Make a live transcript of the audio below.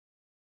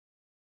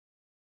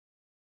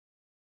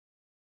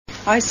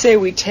I say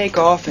we take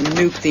off and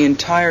nuke the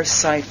entire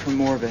site from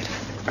orbit.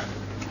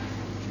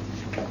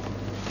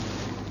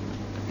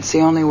 It's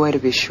the only way to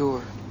be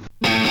sure.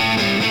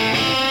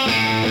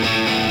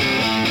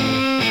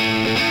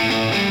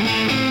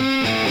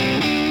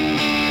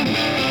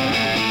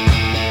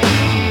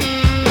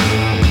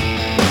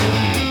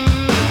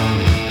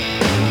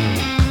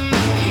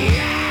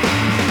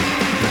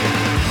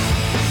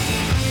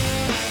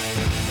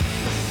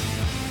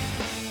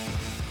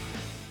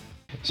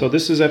 So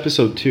this is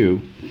episode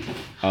 2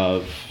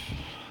 of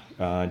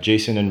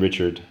Jason and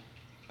Richard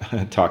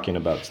talking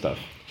about stuff.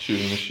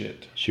 Shooting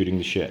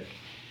the shit.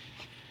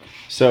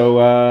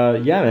 So,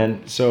 yeah,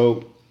 man.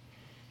 So,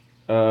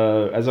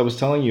 as I was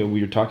telling you, we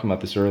were talking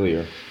about this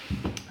earlier.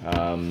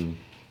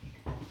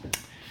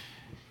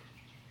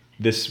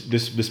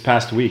 This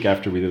past week,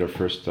 after we did our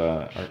first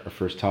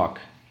talk,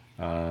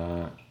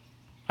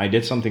 I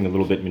did something a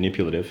little bit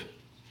manipulative,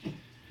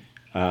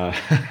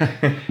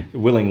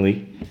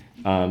 willingly.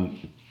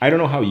 I don't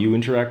know how you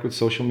interact with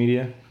social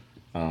media.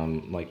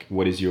 Like,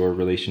 what is your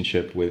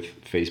relationship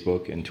with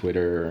Facebook and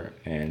Twitter?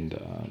 And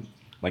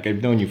like,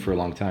 I've known you for a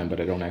long time,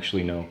 but I don't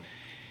actually know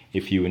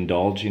if you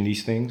indulge in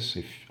these things.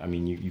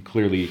 You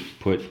clearly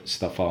put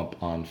stuff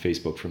up on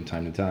Facebook from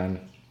time to time.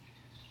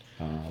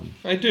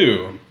 I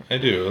do a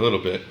little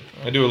bit.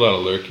 I do a lot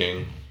of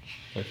lurking,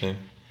 I think.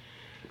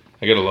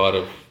 I get a lot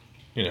of,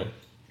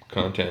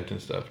 content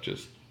and stuff,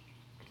 just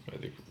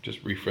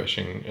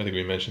refreshing. I think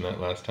we mentioned that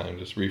last time,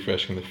 just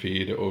refreshing the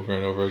feed over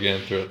and over again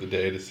throughout the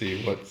day to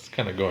see what's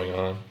kind of going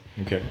on.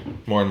 Okay.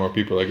 More and more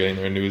people are getting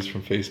their news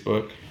from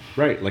Facebook.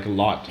 Right, like a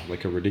lot,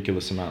 like a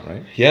ridiculous amount,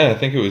 right? Yeah, I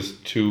think it was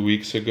 2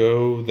 weeks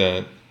ago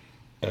that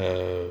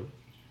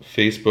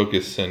Facebook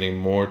is sending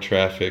more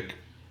traffic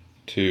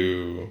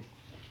to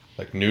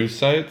like news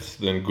sites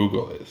than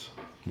Google is.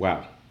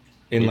 Wow.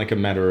 In like a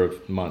matter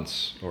of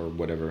months or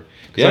whatever.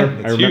 Yeah,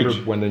 I remember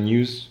huge. When the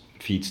news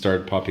feed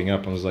started popping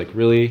up, I was like,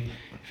 really?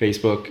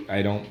 Facebook,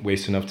 I don't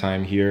waste enough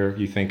time here.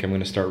 You think I'm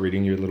going to start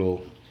reading your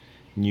little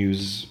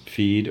news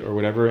feed or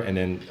whatever? And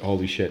then,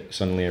 holy shit,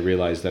 suddenly I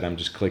realized that I'm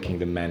just clicking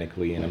them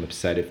manically and I'm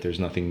upset if there's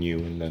nothing new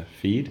in the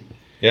feed.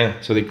 Yeah.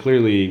 So they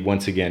clearly,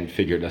 once again,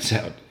 figured us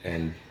out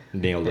and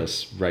nailed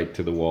us right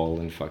to the wall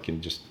and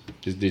fucking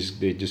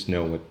they just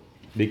know what,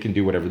 they can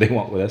do whatever they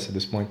want with us at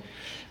this point.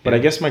 But I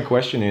guess my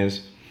question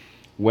is,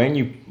 when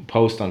you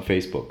post on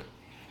Facebook,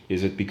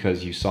 is it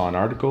because you saw an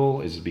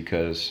article? Is it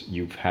because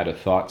you've had a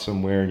thought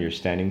somewhere and you're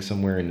standing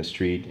somewhere in the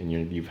street and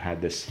you've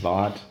had this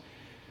thought?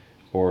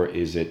 Or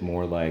is it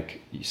more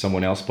like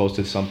someone else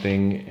posted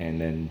something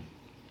and then,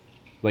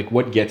 like,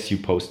 what gets you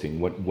posting?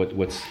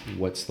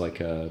 What's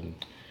like a...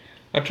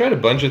 I've tried a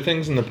bunch of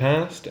things in the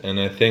past, and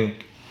I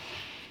think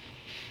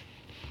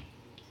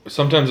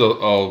sometimes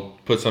I'll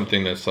put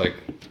something that's like,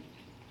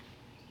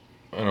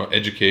 I don't know,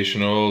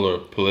 educational or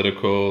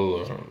political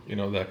or,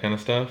 that kind of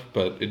stuff.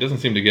 But it doesn't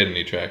seem to get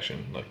any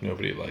traction. Like,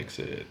 nobody likes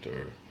it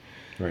or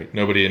right.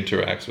 Nobody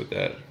interacts with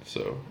that.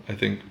 So I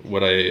think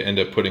what I end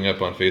up putting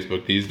up on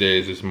Facebook these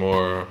days is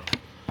more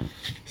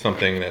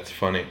something that's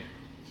funny.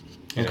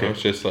 You know,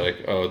 it's just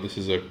like, oh, this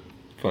is a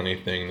funny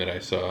thing that I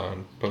saw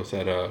and post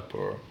that up,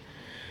 or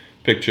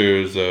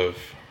pictures of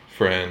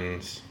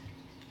friends.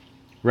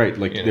 Right,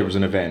 like there was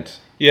an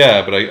event.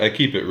 Yeah, but I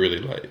keep it really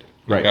light.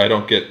 Like, right. I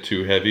don't get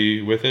too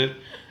heavy with it.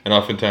 And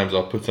oftentimes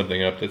I'll put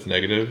something up that's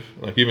negative.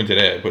 Like, even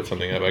today I put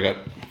something up. I got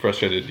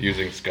frustrated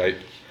using Skype.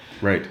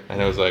 Right.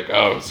 And I was like,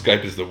 oh,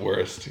 Skype is the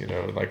worst.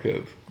 Like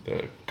the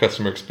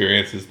customer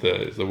experience is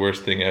the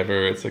worst thing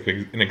ever. It's like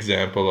an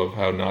example of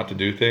how not to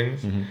do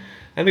things. Mm-hmm.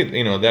 I think,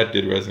 that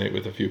did resonate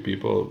with a few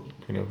people,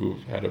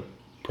 who've had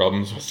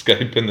problems with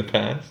Skype in the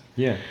past.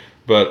 Yeah.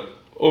 But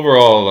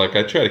overall, like,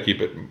 I try to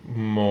keep it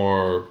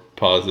more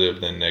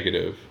positive than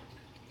negative.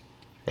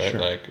 Right?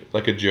 Sure.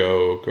 Like a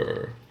joke,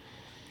 or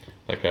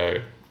like I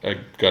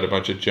got a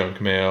bunch of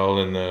junk mail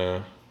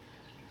and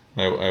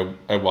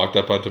I walked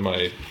up onto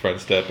my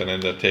front step and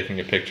ended up taking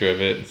a picture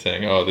of it and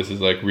saying, oh, this is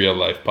like real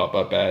life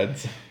pop-up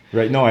ads.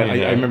 Right. No,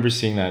 I remember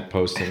seeing that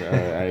post and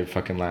I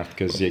fucking laughed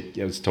because it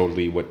was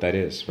totally what that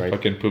is, right?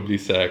 Fucking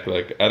public.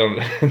 Like, I don't...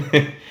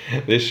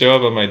 They show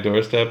up on my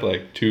doorstep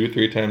like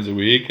 2-3 times a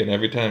week, and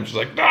every time she's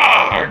like,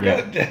 God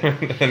damn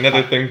it.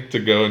 Another thing to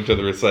go into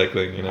the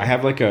recycling, I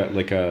have like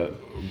a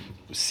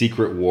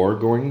secret war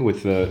going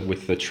with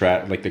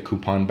the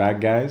coupon bag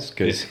guys,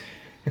 because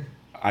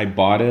I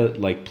bought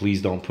it like,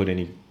 please don't put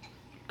any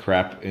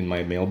crap in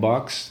my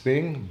mailbox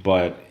thing,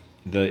 but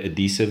the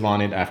adhesive on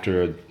it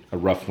after a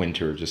rough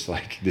winter just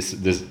like this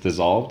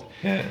dissolved.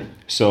 Yeah.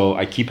 So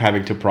I keep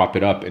having to prop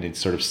it up, and it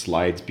sort of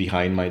slides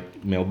behind my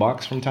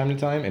mailbox from time to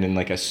time, and then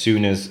like as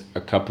soon as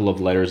a couple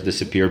of letters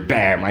disappear,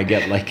 bam, I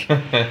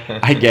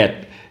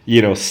get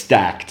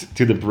stacked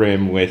to the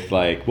brim with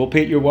like, we'll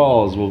paint your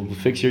walls, we'll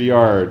fix your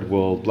yard,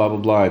 we'll blah blah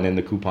blah, and then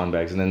the coupon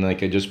bags, and then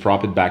like I just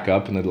prop it back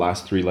up, and the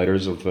last 3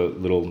 letters of the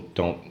little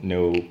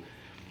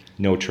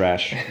no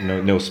trash,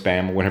 no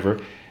spam or whatever,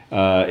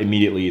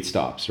 immediately it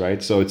stops,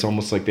 right? So it's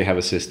almost like they have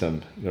a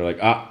system. They're like,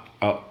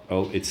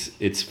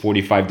 it's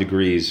 45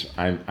 degrees,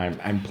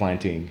 I'm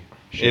planting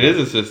It is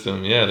a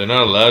system. Yeah, they're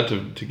not allowed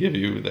to give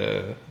you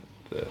the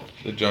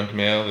junk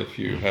mail if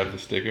you have the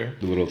sticker.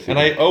 The little thing. And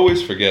I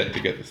always forget to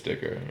get the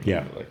sticker.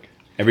 Yeah. Like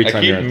Every time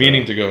I keep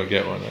meaning to go and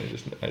get one.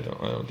 I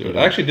don't do it.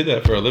 I actually did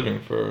that for a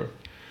living for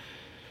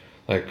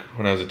like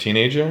when I was a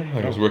teenager.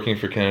 Like I was working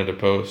for Canada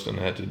Post and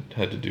I had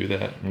to do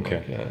that.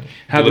 Okay.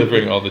 Like,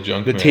 delivering all the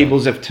junk mail. The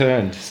tables have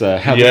turned,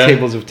 sir. The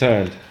tables have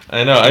turned.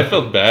 I know. I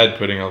felt bad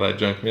putting all that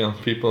junk mail in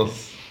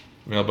people's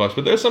mailbox,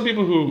 but there's some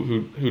people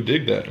who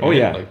dig that. Right? Oh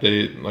yeah.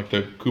 Like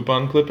the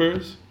coupon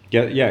clippers.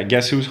 Yeah.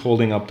 Guess who's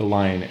holding up the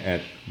line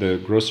at the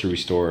grocery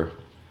store,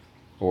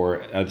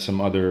 or at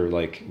some other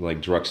like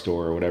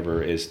drugstore or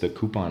whatever? Is the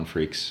coupon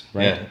freaks,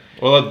 right? Yeah.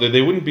 Well,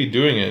 they wouldn't be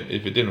doing it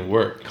if it didn't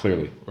work.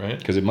 Clearly, right?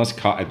 Because it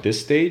must at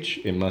this stage,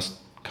 it must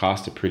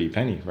cost a pretty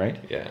penny, right?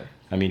 Yeah.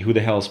 I mean, who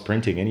the hell is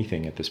printing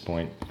anything at this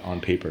point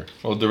on paper?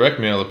 Well, direct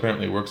mail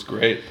apparently works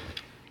great.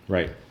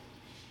 Right.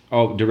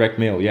 Oh, direct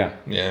mail, yeah.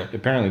 Yeah.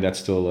 Apparently that's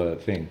still a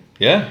thing.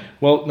 Yeah.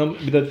 Well, no,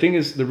 the thing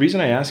is, the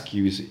reason I ask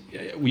you is,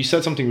 you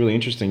said something really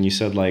interesting. You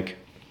said, like,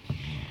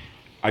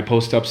 I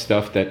post up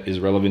stuff that is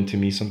relevant to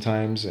me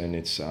sometimes, and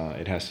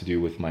it has to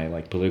do with my,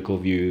 like, political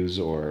views,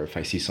 or if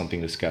I see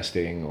something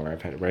disgusting, or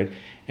I've had it, right?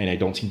 And I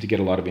don't seem to get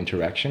a lot of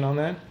interaction on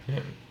that. Yeah.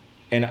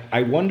 And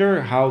I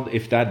wonder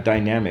if that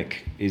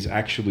dynamic is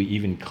actually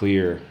even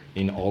clear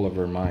in all of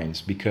our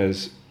minds,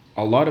 because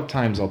a lot of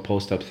times I'll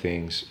post up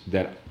things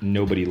that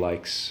nobody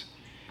likes,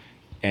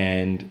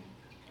 and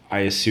I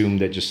assume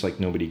that just like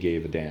nobody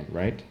gave a damn,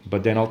 right?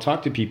 But then I'll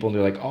talk to people and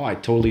they're like, "Oh, I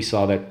totally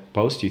saw that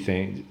post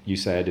you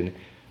said,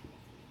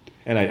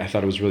 and I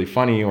thought it was really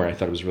funny, or I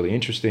thought it was really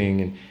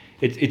interesting." And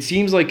it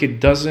seems like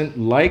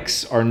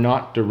likes are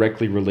not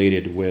directly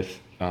related with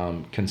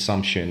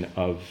consumption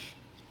of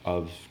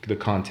the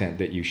content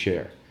that you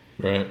share.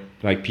 Right.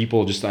 Like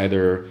people just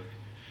either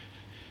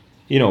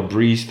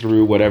breeze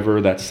through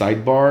whatever that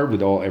sidebar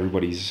with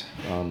everybody's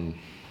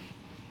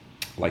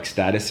like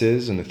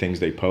statuses and the things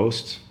they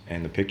post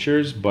and the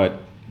pictures,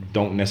 but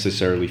don't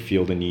necessarily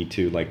feel the need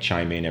to like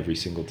chime in every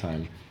single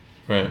time.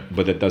 Right.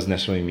 But that doesn't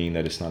necessarily mean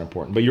that it's not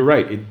important. But you're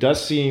right. It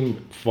does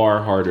seem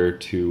far harder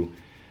to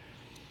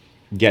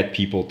get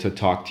people to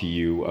talk to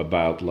you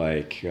about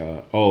like,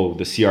 the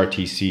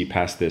CRTC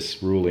passed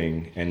this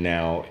ruling, and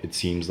now it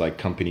seems like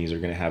companies are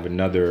going to have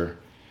another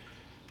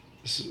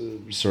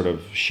sort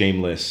of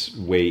shameless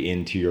way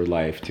into your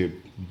life to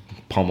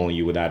pummel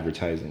you with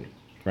advertising,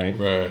 right?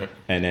 Right.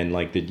 And then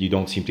like that, you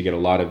don't seem to get a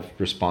lot of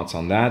response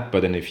on that.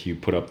 But then if you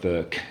put up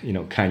the,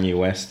 Kanye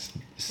West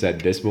said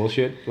this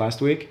bullshit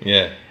last week,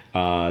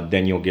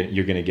 then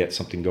you're gonna get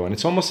something going.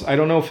 It's almost, I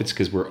don't know if it's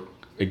because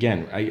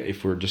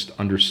if we're just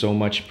under so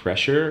much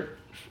pressure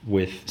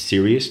with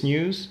serious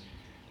news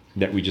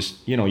that we just,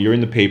 you're in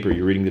the paper,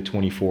 you're reading the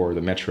 24 or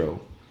the Metro,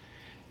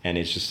 and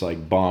it's just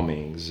like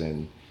bombings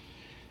and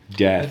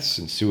deaths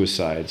and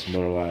suicides,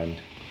 blah, blah, blah.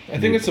 I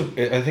think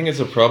it's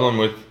a problem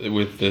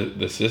with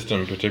the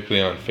system,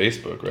 particularly on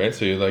Facebook, right?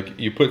 So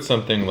you put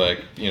something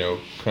like,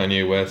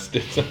 Kanye West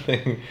did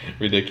something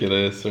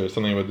ridiculous or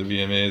something with the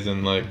VMAs,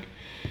 and like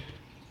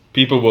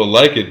people will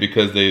like it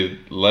because they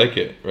like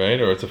it,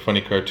 right? Or it's a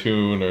funny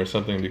cartoon or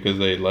something because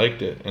they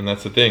liked it. And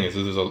that's the thing, is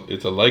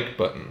it's a like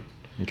button.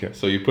 Okay.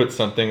 So you put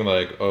something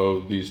like,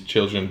 "Oh, these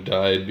children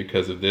died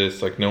because of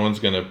this." Like no one's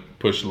gonna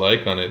push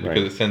like on it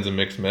because it sends a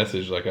mixed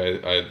message. Like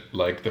I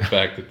like the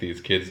fact that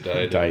these kids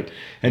died.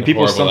 And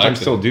people sometimes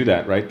still do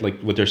that, right? Like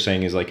what they're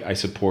saying is like, "I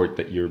support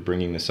that you're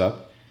bringing this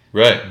up."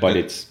 Right. But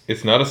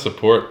it's not a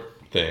support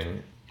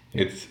thing.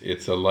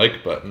 It's a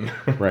like button.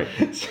 Right.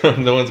 So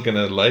no one's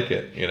gonna like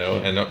it,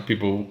 And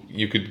people,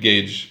 you could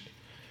gauge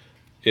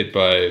it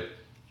by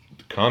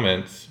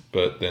comments,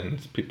 but then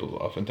people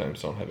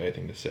oftentimes don't have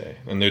anything to say,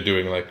 and they're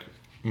doing like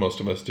most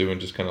of us do, and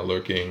just kind of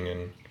lurking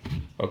and,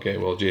 okay,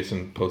 well,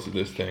 Jason posted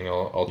this thing,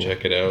 I'll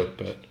check it out,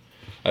 but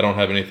I don't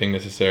have anything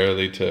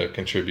necessarily to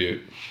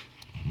contribute.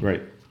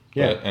 Right.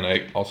 Yeah. And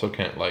I also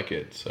can't like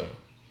it, so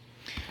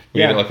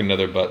we need like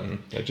another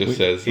button that just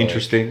says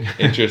interesting. Like,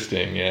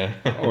 interesting, yeah.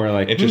 Or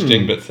like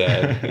interesting but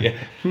sad. Yeah.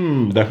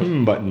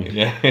 The button.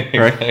 Yeah.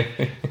 Exactly.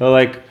 Right. Or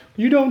like,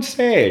 you don't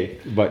say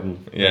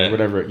button. Yeah. Or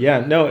whatever. Yeah.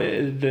 No,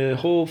 the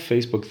whole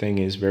Facebook thing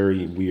is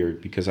very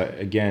weird because that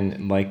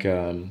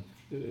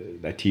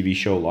TV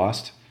show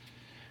Lost,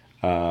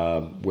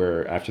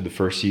 where after the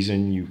first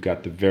season you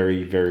got the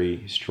very,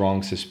 very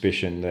strong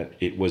suspicion that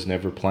it was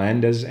never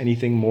planned as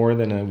anything more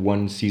than a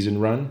one season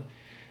run.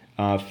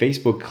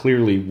 Facebook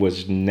clearly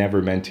was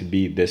never meant to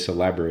be this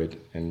elaborate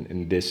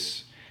and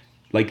this,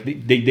 like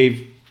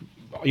they've,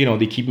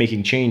 they keep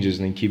making changes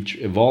and they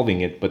keep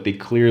evolving it, but they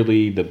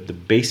clearly, the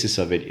basis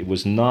of it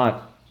was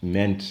not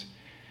meant,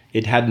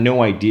 it had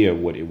no idea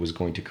what it was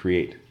going to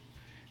create.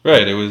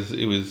 Right. It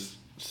was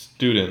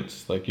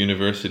students, like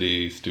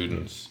university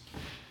students,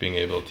 being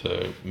able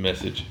to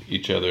message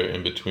each other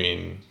in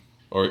between,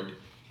 or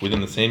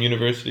within the same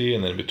university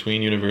and then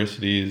between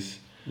universities.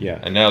 Yeah.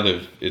 And now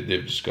they've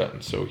just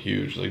gotten so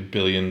huge, like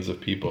billions of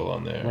people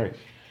on there. Right.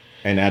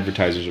 And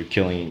advertisers are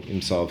killing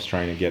themselves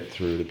trying to get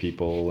through to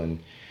people, and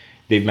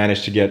they've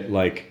managed to get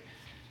like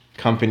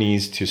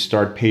companies to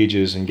start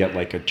pages and get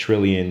like 1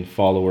 trillion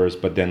followers,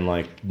 but then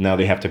like now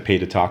they have to pay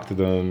to talk to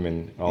them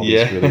and all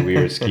these really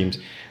weird schemes.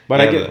 But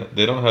yeah, I get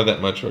they don't have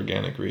that much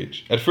organic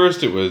reach. At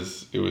first, it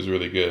was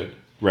really good,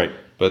 right.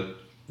 but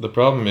the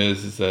problem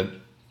is that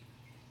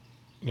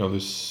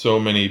there's so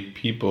many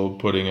people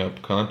putting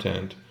up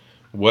content.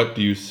 What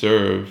do you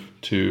serve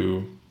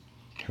to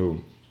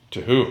Who?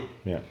 To who?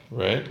 Yeah.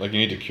 Right? Like you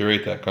need to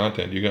curate that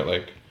content. You got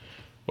like,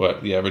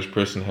 what, the average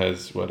person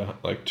has,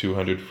 what, like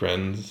 200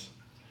 friends?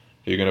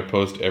 You're going to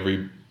post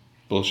every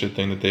bullshit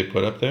thing that they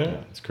put up there?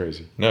 Yeah, it's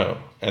crazy. No.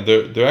 And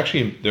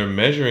they're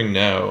measuring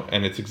now,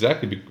 and it's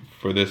exactly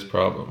for this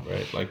problem,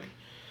 right? Like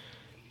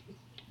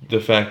the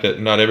fact that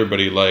not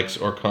everybody likes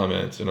or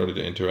comments in order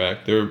to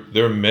interact.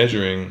 They're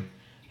measuring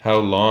how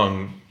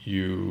long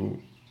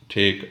you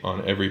take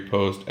on every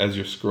post as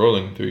you're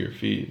scrolling through your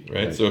feed,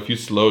 right? So if you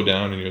slow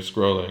down and you're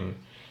scrolling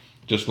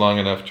just long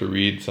enough to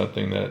read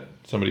something that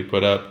somebody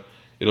put up,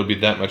 it'll be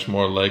that much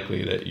more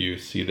likely that you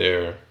see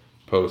their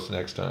post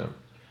next time.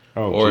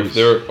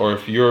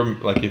 If you're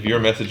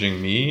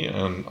messaging me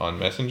on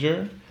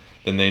Messenger,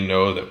 then they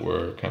know that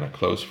we're kind of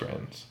close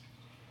friends.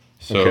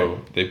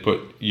 So they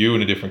put you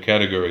in a different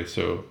category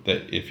so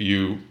that if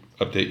you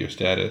update your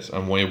status,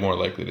 I'm way more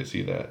likely to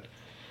see that.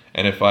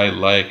 And if I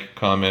like,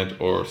 comment,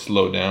 or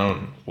slow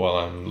down while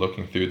I'm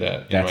looking through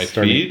that in my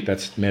feed,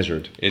 that's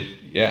measured.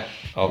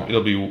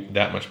 It'll be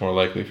that much more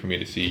likely for me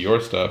to see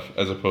your stuff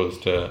as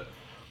opposed to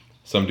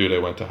some dude I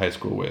went to high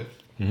school with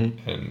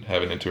and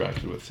haven't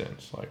interacted with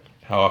since. Like,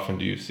 how often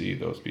do you see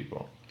those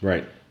people?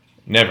 Right.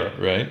 Never,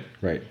 right?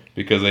 Right.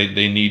 Because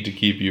they need to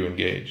keep you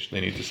engaged.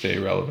 They need to stay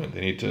relevant. They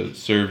need to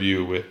serve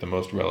you with the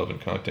most relevant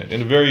content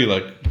in a very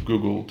like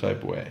Google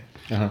type way.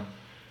 Uh-huh.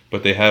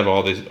 But they have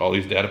all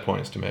these data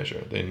points to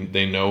measure.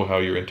 They know how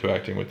you're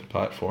interacting with the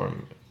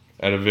platform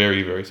at a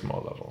very, very small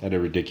level. At a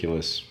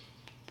ridiculous,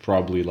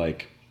 probably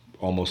like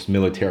almost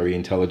military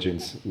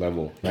intelligence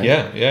level, right?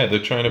 Yeah. They're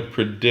trying to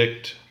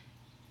predict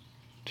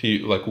to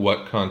you like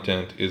what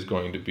content is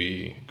going to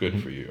be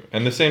good for you.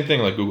 And the same thing,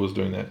 like Google's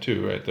doing that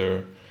too, right?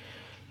 They're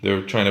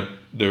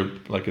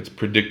like it's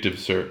predictive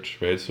search,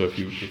 right? So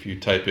if you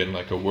type in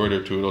like a word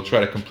or two, it'll try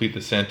to complete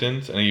the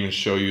sentence and even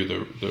show you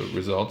the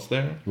results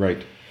there.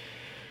 Right.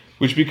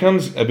 Which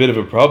becomes a bit of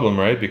a problem,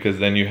 right? Because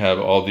then you have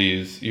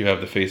you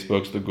have the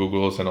Facebooks, the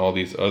Googles, and all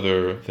these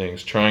other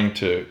things trying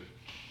to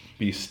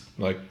be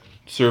like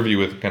serve you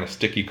with kind of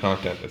sticky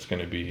content that's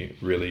going to be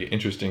really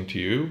interesting to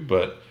you.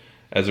 But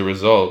as a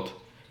result,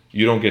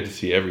 you don't get to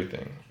see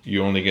everything.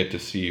 You only get to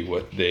see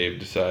what they've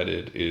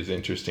decided is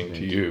interesting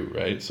to you,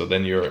 right? So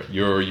then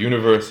your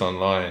universe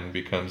online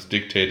becomes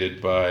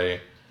dictated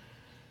by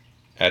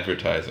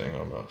advertising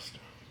almost.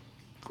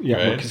 Yeah,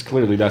 right? because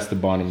clearly that's the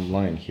bottom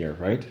line here,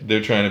 right?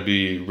 They're trying to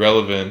be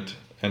relevant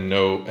and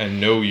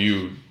know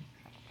you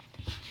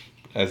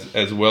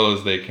as well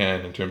as they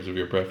can in terms of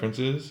your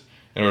preferences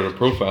in order to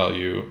profile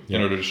you,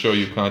 in order to show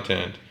you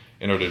content,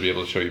 in order to be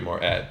able to show you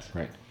more ads.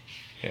 Right.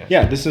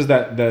 Yeah. This is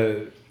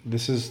the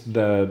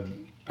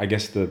I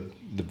guess the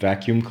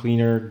vacuum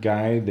cleaner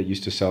guy that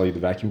used to sell you the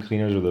vacuum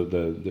cleaners, or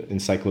the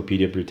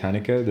Encyclopedia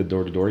Britannica, the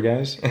door-to-door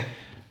guys,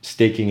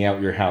 staking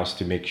out your house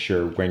to make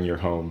sure when you're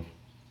home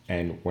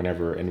and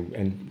whenever,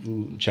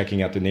 and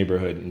checking out the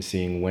neighborhood and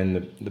seeing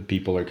when the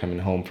people are coming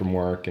home from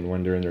work and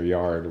when they're in their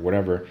yard or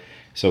whatever,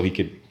 so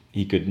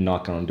he could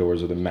knock on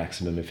doors with a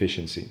maximum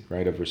efficiency,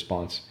 right, of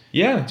response.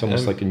 Yeah. It's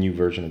almost like a new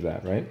version of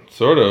that, right?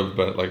 Sort of,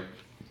 but like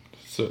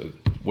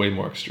way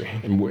more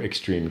extreme. And more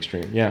extreme,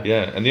 yeah.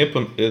 Yeah, and the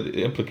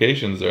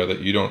implications are that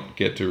you don't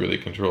get to really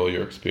control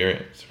your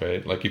experience,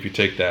 right? Like if you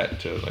take that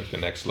to like the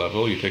next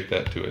level, you take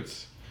that to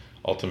its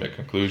ultimate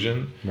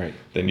conclusion, right?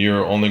 Then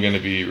you're only going to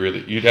be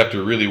you'd have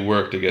to really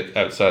work to get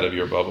outside of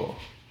your bubble,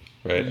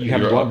 right? You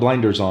have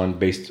blinders on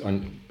based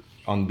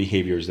on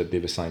behaviors that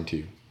they've assigned to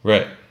you.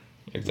 Right,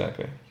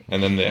 exactly.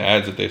 And then the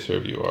ads that they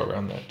serve you are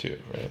around that too,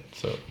 right?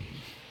 So,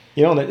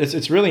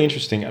 it's really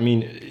interesting. I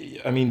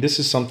mean, this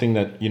is something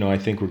that, I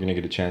think we're going to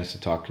get a chance to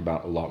talk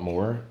about a lot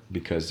more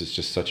because it's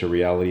just such a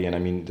reality. And I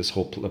mean, this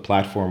whole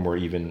platform we're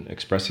even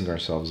expressing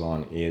ourselves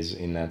on is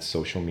in that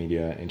social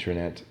media,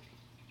 internet,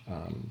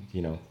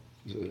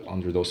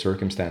 under those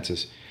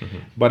circumstances. Mm-hmm.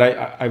 But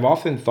I've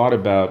often thought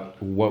about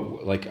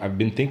I've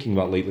been thinking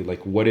about lately,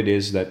 like what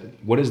is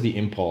the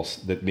impulse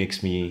that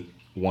makes me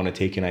want to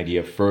take an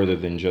idea further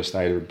than just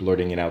either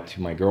blurting it out to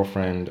my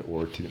girlfriend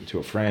or to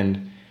a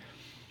friend,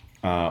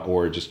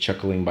 or just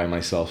chuckling by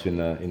myself in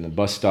the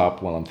bus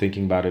stop while I'm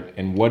thinking about it.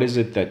 And what is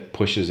it that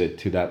pushes it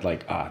to that,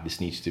 like,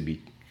 this needs to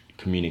be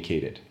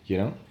communicated,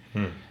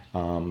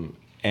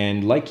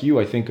 And like you,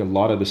 I think a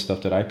lot of the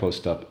stuff that I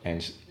post up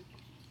and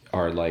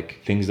are like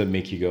things that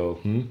make you go,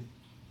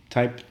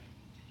 type,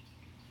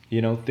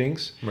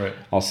 things. Right.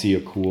 I'll see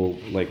a cool,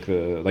 like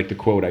the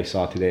quote I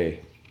saw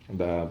today.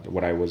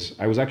 I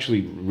was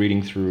actually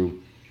reading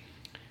through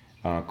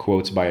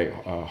quotes by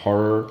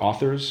horror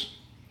authors.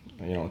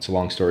 It's a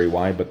long story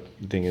why, but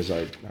the thing is,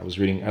 I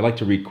like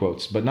to read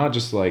quotes, but not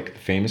just like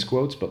famous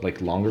quotes, but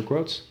like longer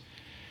quotes.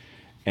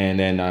 And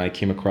then I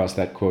came across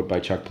that quote by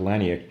Chuck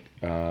Palahniuk,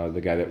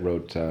 the guy that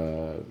wrote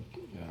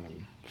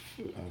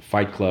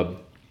Fight Club.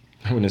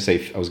 I was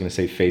going to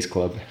say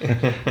Faceclub,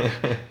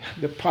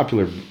 the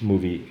popular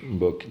movie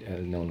book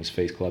known as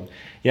Faceclub.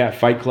 Yeah,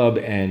 Fight Club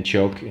and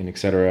Choke and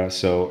etc.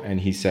 So, and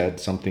he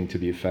said something to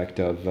the effect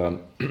of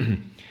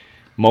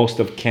most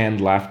of canned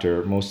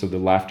laughter, most of the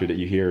laughter that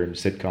you hear in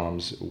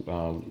sitcoms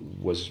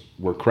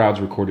were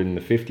crowds recorded in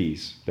the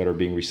 50s that are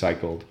being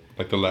recycled.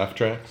 Like the laugh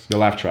tracks? The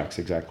laugh tracks,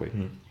 exactly.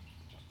 Mm-hmm.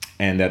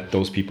 And that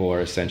those people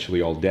are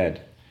essentially all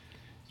dead.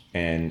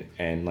 And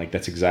like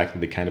that's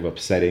exactly the kind of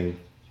upsetting,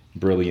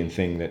 brilliant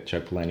thing that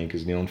Chuck Palahniuk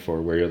is known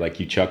for, where you're like,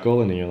 you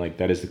chuckle and then you're like,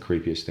 that is the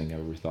creepiest thing I've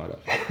ever thought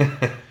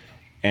of.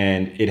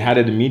 And it had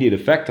an immediate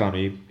effect on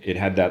me. It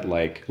had that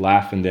like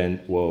laugh and then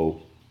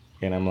whoa.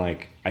 And I'm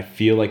like, I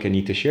feel like I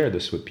need to share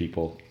this with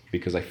people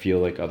because I feel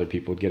like other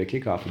people would get a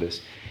kick off of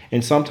this.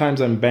 And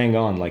sometimes I'm bang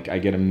on, like I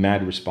get a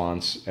mad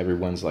response.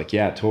 Everyone's like,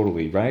 yeah,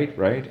 totally, right?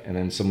 And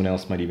then someone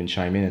else might even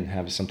chime in and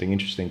have something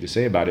interesting to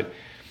say about it.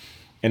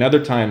 And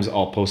other times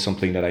I'll post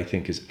something that I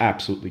think is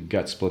absolutely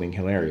gut-splitting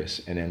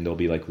hilarious. And then there'll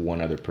be like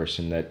one other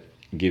person that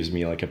gives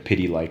me like a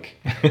pity like,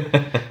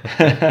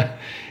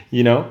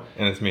 you know?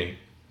 And it's me.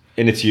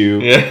 And it's you.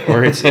 Yeah.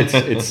 Or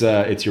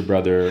it's your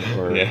brother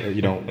or,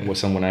 you know,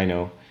 someone I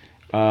know.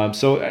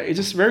 So it's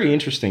just very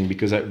interesting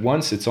because at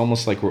once it's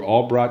almost like we're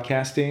all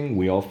broadcasting.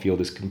 We all feel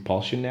this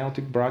compulsion now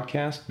to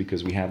broadcast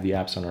because we have the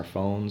apps on our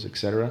phones,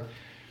 etc.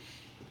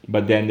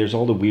 But then there's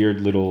all the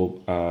weird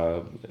little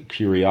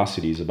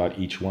curiosities about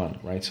each one,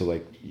 right? So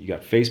like you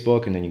got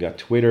Facebook and then you got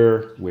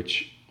Twitter,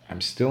 which I'm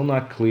still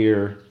not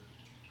clear.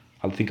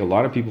 I think a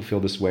lot of people feel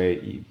this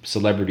way,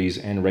 celebrities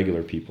and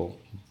regular people,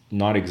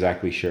 not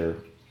exactly sure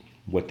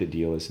what the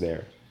deal is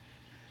there,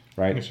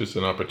 right? It's just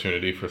an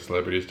opportunity for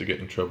celebrities to get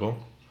in trouble.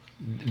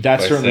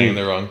 That's certainly saying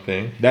the wrong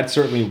thing. That's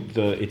certainly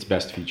its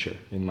best feature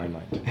in my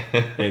mind.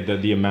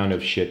 the amount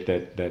of shit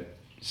that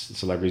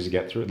celebrities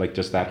get through, like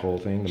just that whole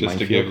thing. Just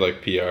to give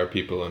like PR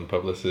people and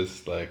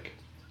publicists like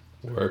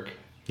work.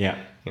 Yeah.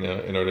 You know,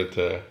 in order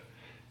to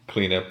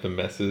clean up the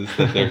messes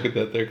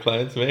that their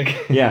clients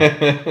make.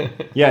 Yeah.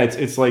 Yeah.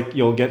 It's like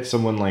you'll get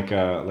someone like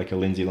a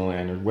Lindsay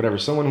Lohan or whatever,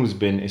 someone who's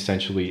been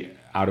essentially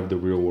out of the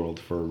real world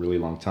for a really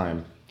long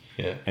time.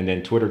 Yeah. And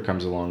then Twitter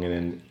comes along and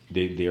then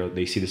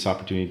they see this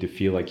opportunity to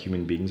feel like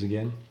human beings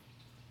again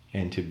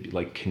and to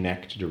like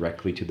connect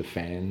directly to the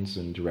fans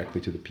and directly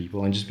to the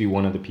people and just be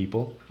one of the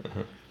people.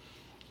 Uh-huh.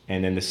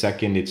 And then the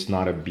second it's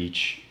not a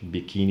beach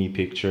bikini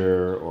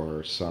picture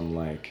or some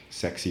like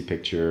sexy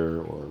picture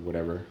or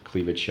whatever,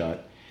 cleavage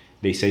shot,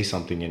 they say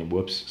something and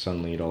whoops,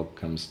 suddenly it all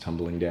comes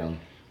tumbling down.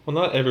 Well,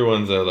 not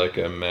everyone's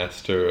a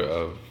master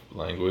of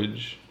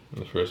language in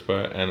the first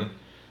part, and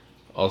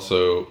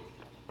also,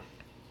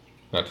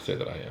 not to say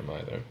that I am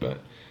either, but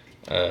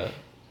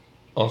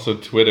also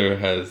Twitter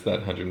has that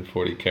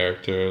 140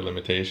 character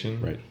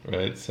limitation,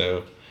 right?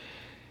 So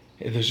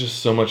there's just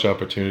so much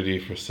opportunity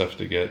for stuff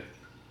to get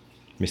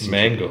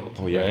mangled,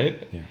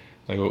 right? Yeah.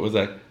 Like what was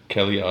that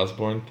Kelly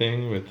Osbourne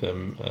thing with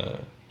them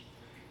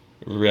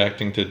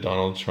reacting to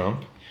Donald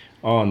Trump?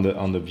 Oh, on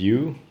the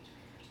View.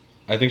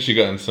 I think she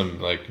got in some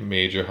like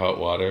major hot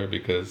water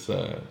because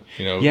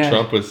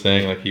Trump was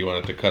saying like he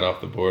wanted to cut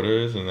off the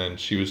borders, and then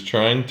she was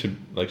trying to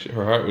like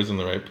her heart was in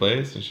the right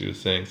place, and she was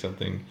saying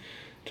something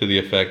to the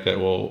effect that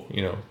what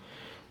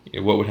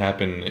would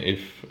happen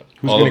if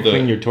who's going to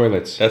clean your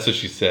toilets? That's what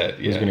she said.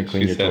 Who's going to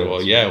clean your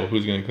toilets?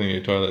 Who's going to clean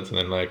your toilets? And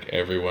then like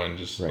everyone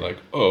just like,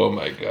 oh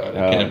my god,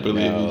 I can't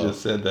believe you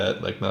just said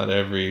that. Like not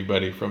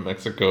everybody from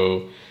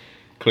Mexico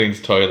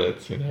cleans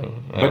toilets, you know.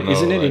 But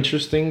isn't it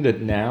interesting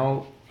that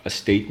now a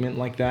statement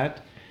like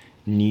that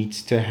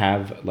needs to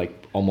have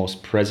like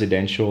almost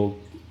presidential,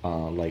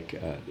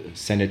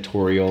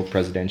 senatorial,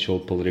 presidential,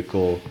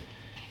 political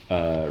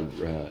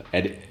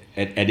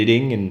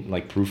editing and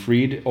like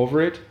proofread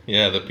over it?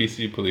 Yeah, the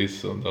PC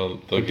police, they'll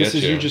get this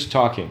is you just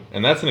talking.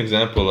 And that's an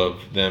example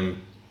of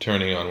them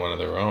turning on one of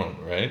their own,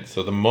 right?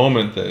 So the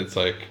moment that it's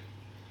like,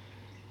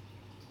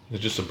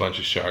 there's just a bunch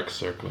of sharks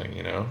circling,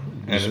 you know?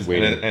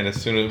 And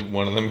as soon as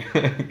one of them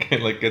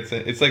gets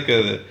in, it's like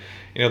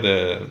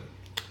the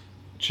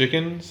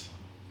chickens,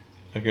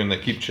 like when they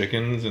keep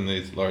chickens in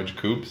these large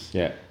coops,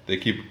 they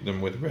keep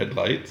them with red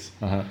lights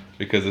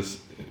because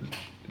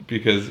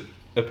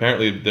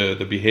apparently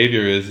the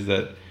behavior is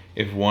that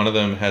if one of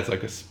them has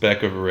like a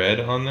speck of red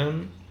on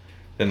them,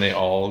 then they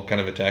all kind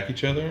of attack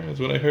each other, is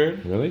what I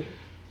heard. Really?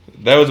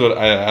 That was what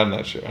I'm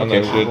not sure. I'm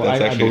not sure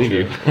that's actually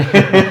true.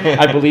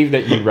 I believe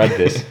that you read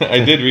this.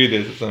 I did read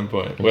this at some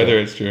point. Okay. Whether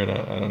it's true or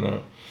not, I don't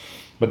know.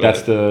 But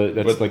that's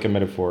like a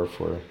metaphor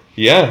for...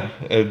 Yeah,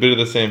 a bit of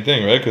the same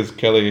thing, right? Because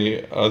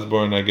Kelly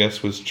Osbourne, I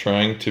guess, was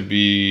trying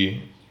to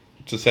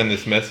send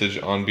this message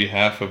on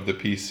behalf of the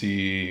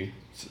PC.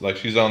 Like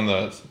she's on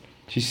the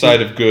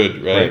side of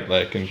good, right?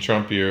 Like in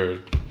Trump, you're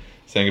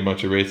saying a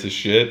bunch of racist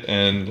shit,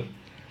 and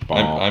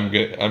I'm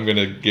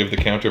gonna give the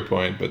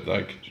counterpoint, but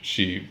like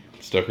she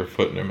stuck her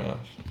foot in her mouth,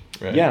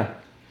 right? Yeah,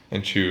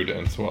 and chewed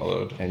and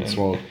swallowed and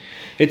swallowed.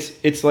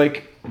 It's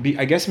like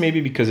I guess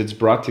maybe because it's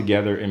brought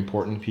together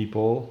important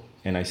people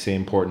and I say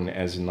important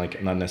as in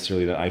like not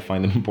necessarily that I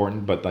find them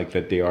important, but like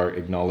that they are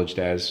acknowledged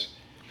as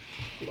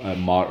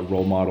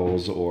role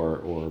models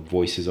or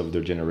voices of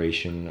their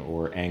generation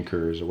or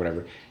anchors or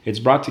whatever. It's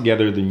brought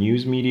together the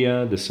news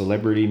media, the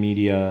celebrity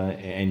media,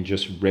 and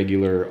just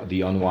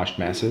the unwashed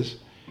masses.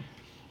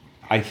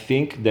 I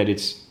think that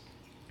it's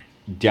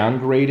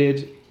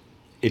downgraded.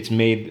 It's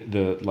made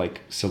the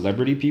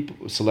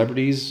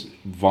celebrities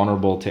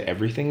vulnerable to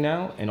everything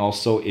now, and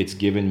also it's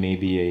given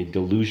maybe a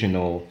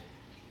delusional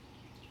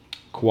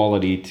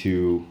quality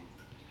to.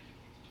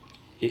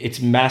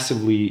 It's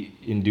massively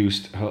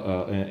induced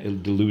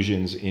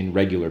delusions in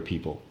regular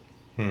people,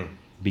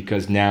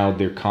 because now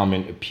their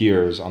comment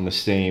appears on the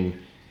same,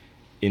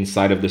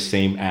 inside of the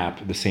same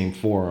app, the same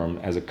forum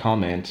as a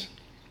comment.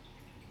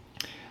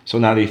 So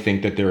now they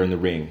think that they're in the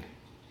ring,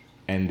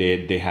 and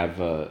they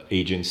have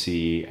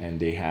agency,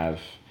 and that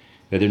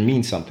it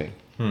means something,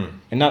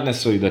 and not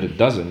necessarily that it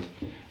doesn't.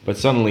 But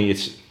suddenly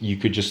you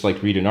could just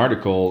like read an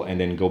article and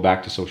then go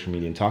back to social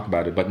media and talk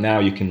about it. But now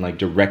you can like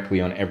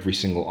directly on every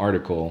single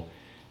article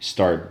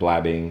start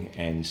blabbing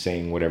and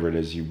saying whatever it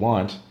is you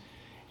want,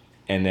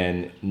 and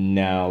then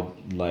now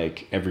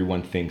like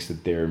everyone thinks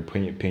that their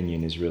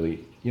opinion is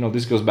really,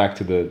 this goes back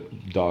to the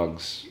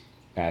dogs,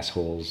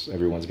 assholes,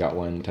 everyone's got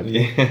one type of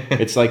thing.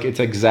 It's like it's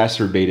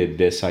exacerbated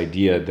this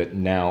idea that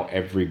now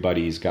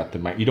everybody's got the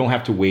mic. You don't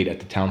have to wait at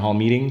the town hall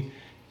meeting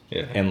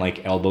and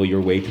like elbow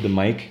your way to the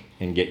mic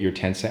and get your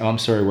 10 cents. Oh, I'm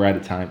sorry, we're out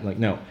of time. Like,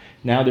 no,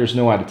 now there's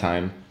no out of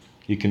time.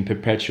 You can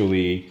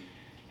perpetually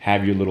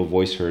have your little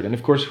voice heard. And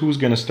of course, who's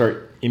going to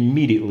start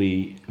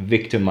immediately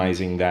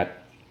victimizing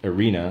that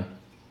arena?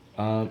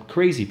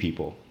 Crazy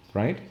people,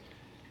 right?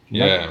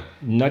 Yeah.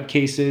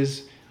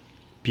 Nutcases,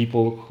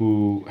 people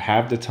who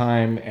have the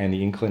time and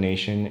the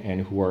inclination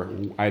and who are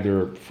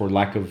either for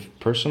lack of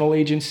personal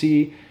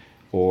agency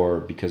or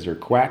because they're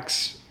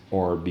quacks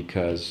or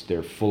because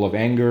they're full of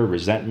anger,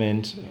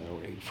 resentment,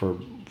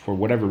 for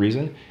whatever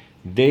reason.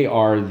 They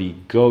are the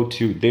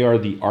go-to. They are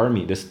the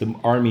army. The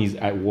armies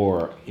at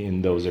war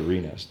in those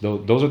arenas.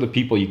 Those are the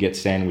people you get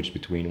sandwiched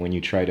between when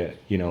you try to,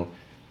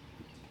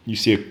 you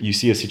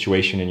see a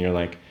situation and you're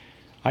like,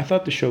 I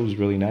thought the show was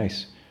really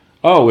nice.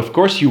 Oh, of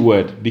course you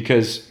would,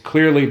 because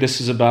clearly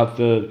this is about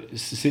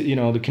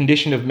the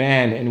condition of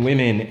man and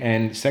women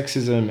and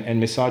sexism and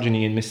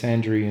misogyny and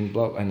misandry and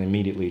blah, and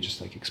immediately it just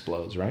like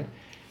explodes, right?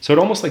 So it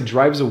almost like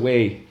drives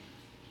away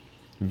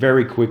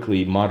very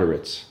quickly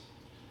moderates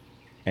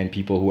and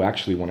people who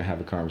actually want to have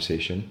a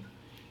conversation,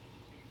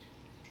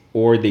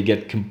 or they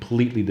get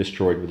completely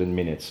destroyed within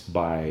minutes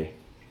by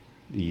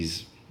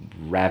these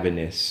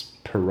ravenous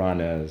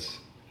piranhas.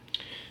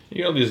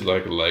 These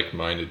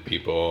like-minded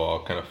people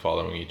all kind of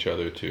following each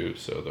other too,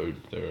 so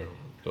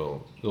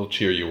they'll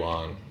cheer you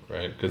on,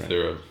 right? Because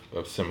they're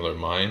of similar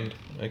mind,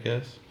 I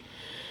guess.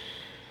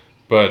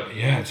 But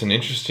yeah, it's an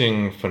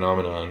interesting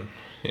phenomenon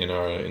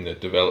in the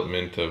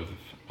development of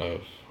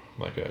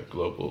like a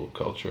global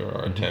culture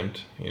or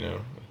attempt,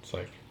 it's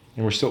like,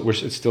 and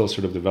it's still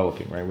sort of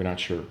developing, right? We're not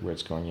sure where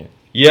it's going yet.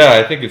 Yeah,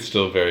 I think it's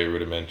still very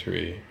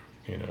rudimentary,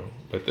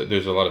 but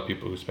there's a lot of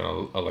people who spend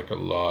a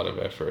lot of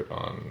effort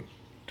on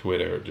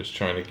Twitter just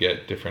trying to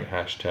get different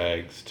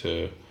hashtags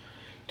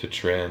to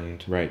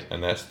trend, right?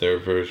 And that's their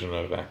version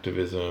of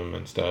activism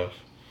and stuff.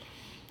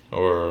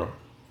 Or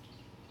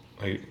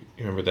you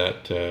remember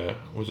that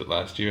was it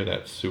last year,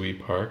 that Sui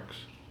Parks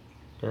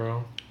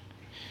girl?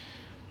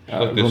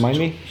 Remind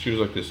me? She was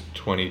like this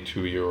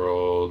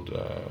 22-year-old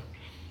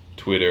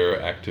Twitter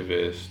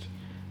activist.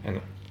 And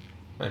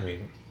I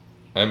mean,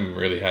 I'm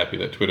really happy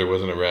that Twitter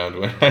wasn't around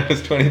when I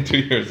was 22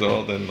 years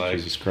old. And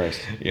Jesus Christ.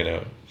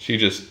 She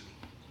just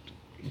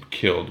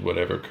killed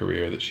whatever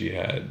career that she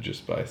had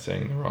just by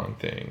saying the wrong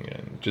thing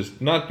and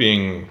just not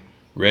being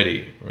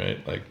ready,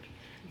 right? Like,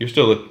 you're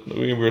still,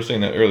 we were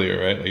saying that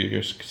earlier, right? Like,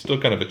 you're still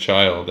kind of a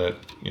child at,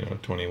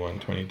 21,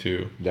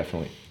 22.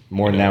 Definitely.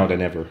 More now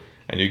than ever.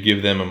 And you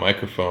give them a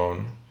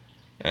microphone,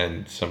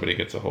 and somebody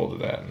gets a hold of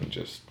that, and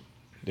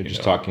they're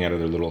just talking out of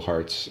their little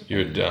hearts.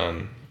 You're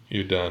done,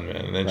 man.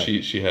 And then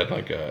she had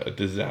like a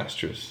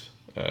disastrous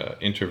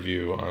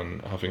interview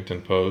on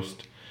Huffington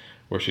Post,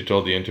 where she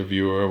told the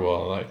interviewer,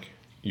 "Well, like,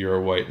 you're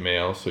a white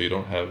male, so you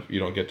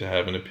don't get to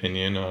have an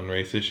opinion on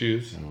race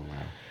issues." Oh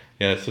wow.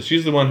 Yeah, so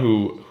she's the one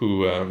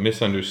who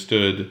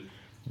misunderstood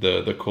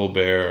the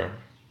Colbert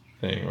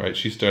thing, right?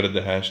 She started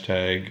the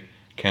hashtag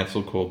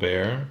cancel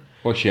Colbert.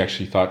 Well, she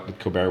actually thought that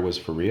Colbert was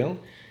for real?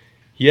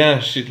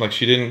 Yeah, she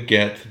didn't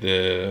get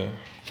the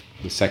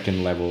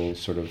second level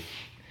sort of.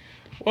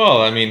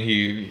 Well, I mean,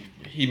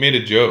 he made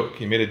a joke.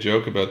 He made a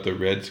joke about the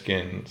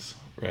Redskins,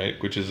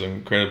 right? Which is an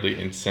incredibly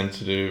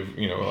insensitive,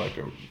 like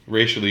a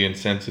racially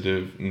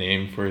insensitive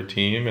name for a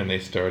team, and they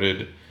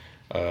started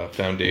a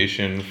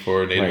foundation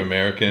for Native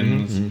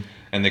Americans. Mm-hmm.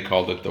 And they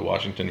called it the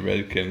Washington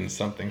Redskins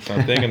something.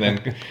 And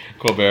then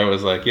Colbert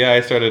was like, "Yeah, I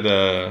started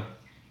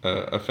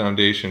a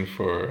foundation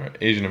for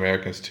Asian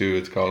Americans too.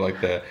 It's called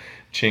like the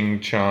ching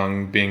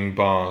chong bing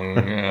bong,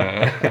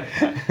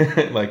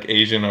 like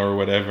Asian or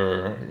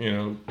whatever,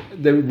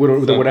 The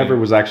whatever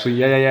was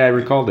actually I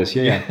recall this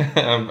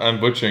I'm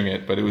butchering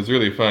it, but it was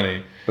really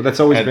funny. But that's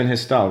always been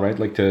his style, right?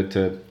 Like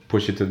to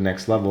push it to the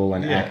next level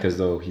and act as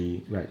though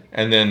he right.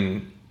 And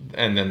then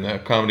the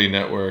Comedy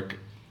Network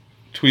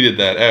tweeted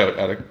that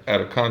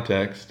out of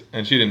context,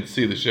 and she didn't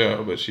see the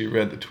show, but she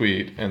read the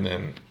tweet and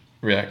then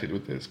reacted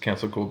with this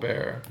cancel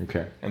Colbert.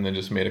 Okay. And then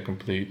just made a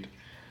complete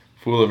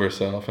fool of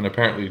herself, and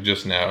apparently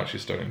just now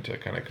she's starting to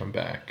kind of come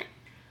back.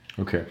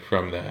 Okay.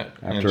 From that.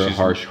 After a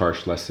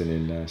harsh lesson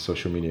in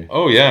social media.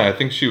 Oh yeah, I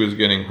think she was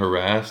getting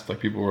harassed. Like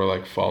people were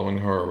like following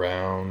her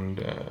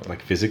around.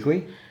 Like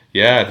physically?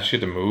 Yeah, she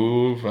had to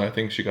move. I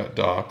think she got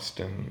doxxed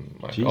and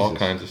like all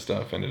kinds of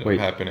stuff ended up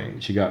happening.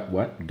 She got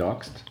what?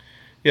 Doxxed?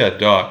 Yeah,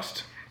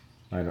 doxxed.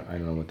 I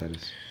don't know what that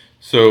is.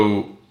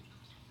 So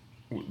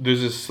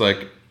there's this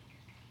like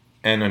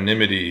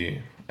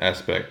anonymity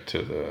aspect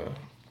to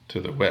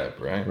the web,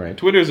 right? Right.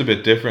 Twitter's a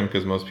bit different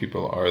because most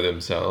people are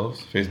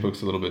themselves.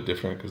 Facebook's a little bit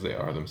different because they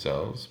are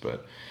themselves.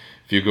 But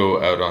if you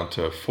go out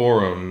onto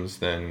forums,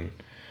 then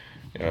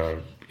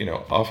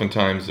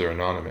oftentimes they're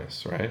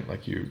anonymous, right?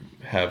 Like you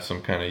have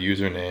some kind of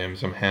username,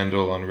 some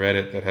handle on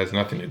Reddit that has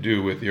nothing to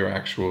do with your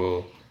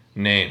actual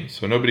name.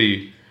 So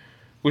nobody,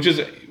 which is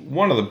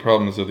one of the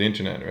problems of the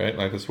internet, right?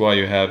 Like that's why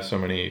you have so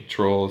many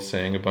trolls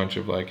saying a bunch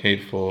of like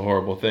hateful,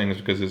 horrible things,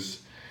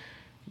 because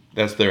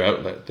that's their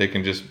outlet. They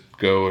can just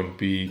go and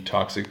be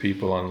toxic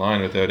people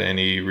online without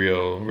any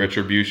real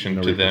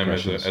retribution to them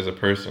as a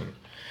person.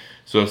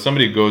 So if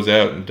somebody goes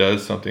out and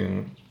does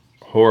something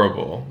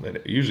horrible,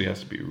 that usually has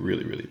to be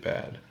really, really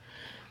bad,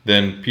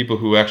 then people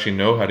who actually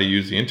know how to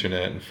use the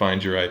internet and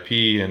find your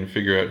IP and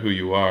figure out who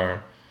you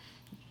are,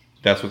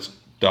 that's what's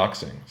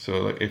doxing.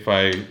 So like if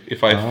I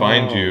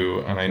find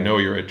you and I know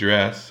your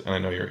address and I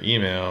know your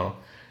email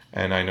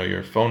and I know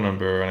your phone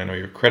number and I know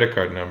your credit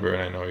card number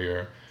and I know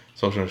your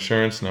social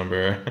insurance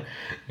number,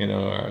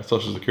 or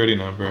social security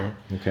number,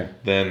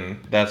 then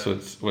that's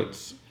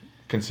what's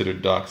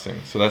considered doxing.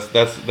 So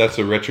that's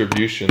a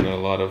retribution that a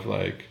lot of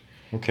like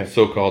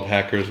so-called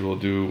hackers will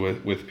do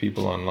with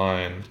people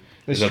online.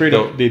 They straight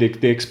up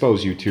they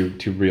expose you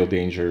to real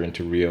danger and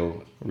to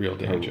real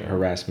danger,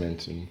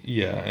 harassment, and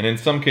and in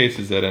some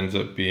cases that ends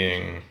up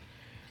being,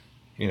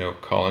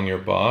 calling your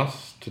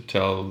boss to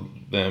tell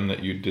them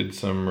that you did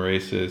some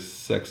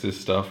racist, sexist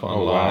stuff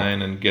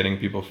online and getting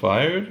people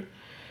fired.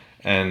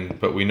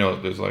 But we know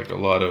that there's like a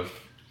lot of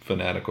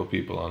fanatical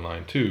people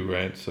online too,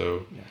 right?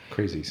 So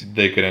crazies.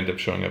 They could end up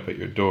showing up at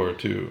your door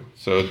too.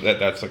 So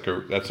that's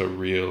a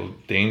real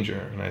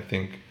danger, and I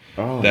think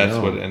what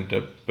ended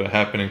up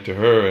happening to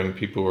her. And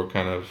people were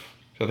I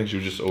think she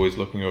was just always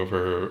looking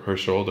over her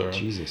shoulder.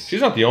 Jesus.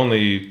 She's not the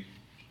only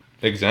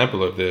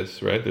example of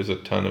this, right? There's a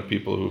ton of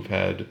people who've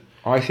had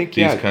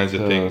these kinds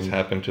of things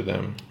happen to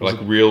them, like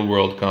real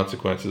world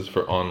consequences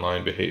for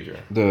online behavior.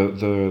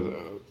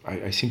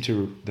 I seem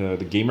to the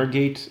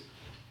Gamergate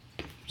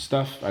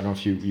stuff. I don't know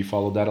if you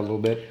followed that a little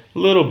bit. A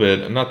little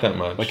bit, not that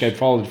much. Like I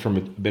followed it from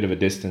a bit of a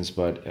distance,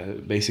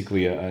 but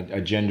basically a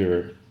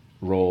gender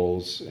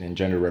roles and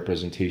gender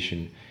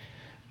representation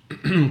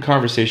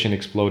conversation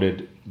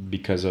exploded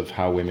because of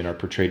how women are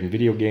portrayed in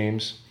video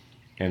games,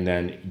 and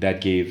then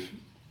that gave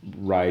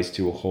rise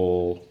to a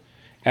whole.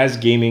 As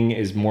gaming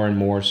is more and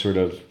more sort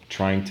of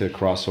trying to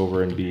cross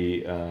over and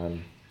be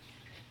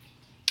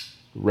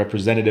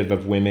representative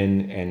of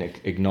women and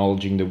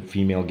acknowledging the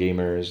female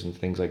gamers and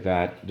things like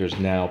that, there's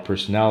now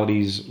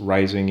personalities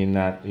rising in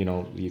that,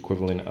 the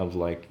equivalent of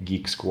like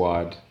Geek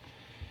Squad,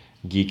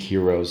 geek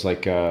heroes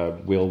like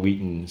Will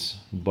Wheaton's,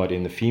 but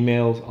on the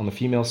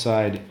female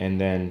side, and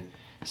then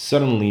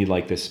suddenly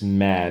like this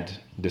mad,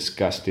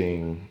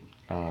 disgusting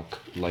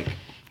like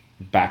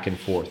back and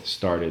forth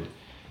started,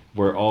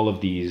 where all of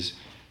these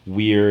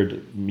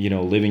weird,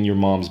 live in your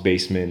mom's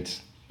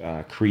basement,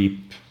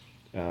 creep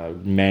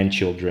man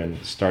children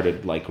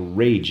started like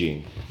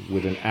raging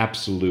with an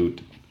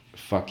absolute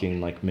fucking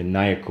like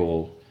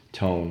maniacal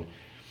tone.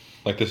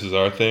 Like this is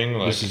our thing.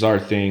 This is our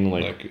thing.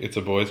 Like it's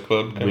a boys'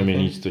 club. Women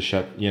needs to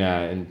shut.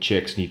 And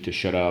chicks need to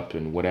shut up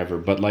and whatever.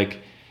 But like,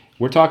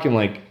 we're talking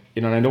like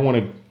and I don't want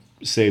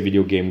to say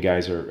video game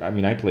guys are. I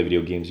mean, I play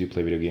video games. You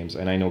play video games,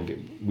 and I know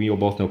we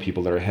both know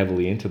people that are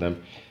heavily into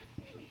them.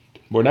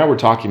 But now we're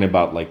talking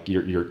about like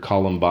your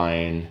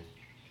Columbine.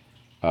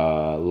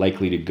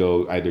 Likely to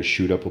go either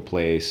shoot up a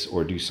place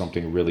or do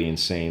something really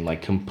insane.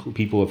 Like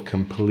people have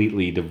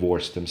completely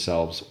divorced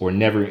themselves or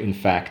never, in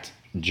fact,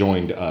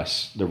 joined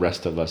us, the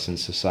rest of us in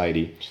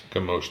society. Like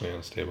emotionally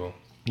unstable.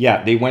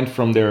 Yeah, they went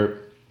from their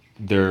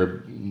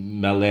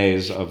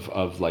malaise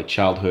of like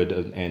childhood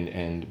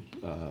and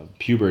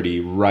puberty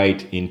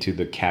right into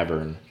the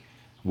cavern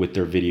with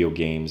their video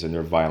games and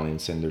their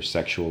violence and their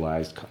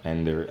sexualized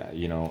and their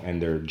and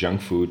their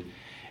junk food.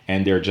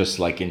 And they're just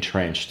like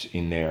entrenched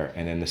in there.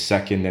 And then the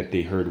second that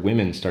they heard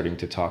women starting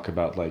to talk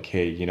about like,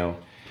 hey,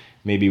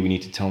 maybe we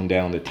need to tone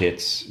down the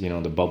tits,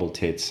 the bubble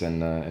tits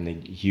and the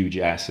huge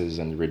asses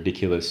and the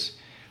ridiculous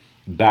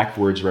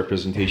backwards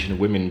representation of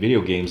women in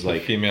video games,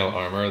 like female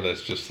armor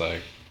that's just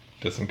like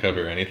doesn't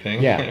cover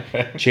anything. Yeah,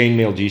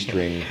 chainmail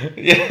G-string.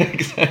 Yeah,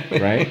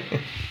 exactly. Right?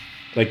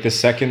 Like the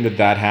second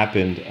that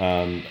happened,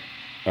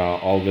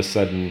 all of a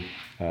sudden,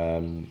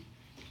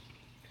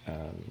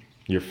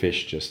 your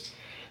fish just,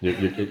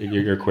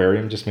 your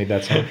aquarium just made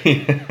that sound?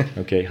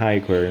 Okay, hi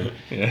aquarium.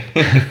 Yeah,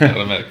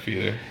 automatic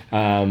feeder.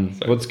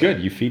 Well, it's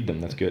good. You feed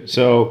them. That's good.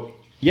 So,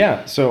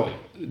 yeah, so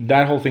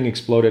that whole thing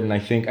exploded, and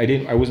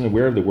I wasn't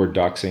aware of the word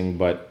doxing,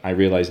 but I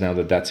realize now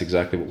that that's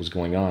exactly what was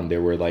going on.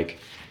 There were like,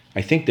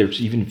 I think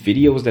there's even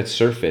videos that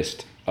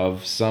surfaced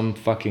of some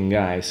fucking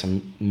guy,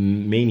 some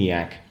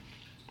maniac,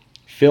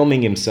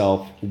 filming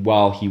himself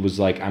while he was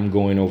like, I'm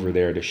going over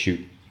there to shoot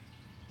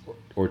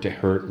or to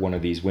hurt one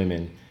of these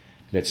women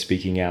that's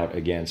speaking out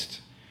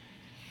against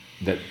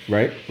that,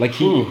 right? Like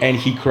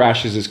he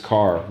crashes his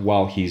car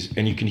while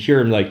and you can hear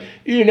him like,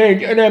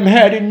 and I'm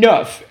had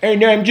enough,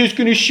 and I'm just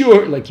gonna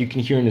shoot. Like you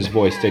can hear in his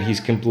voice that he's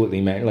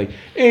completely mad. Like,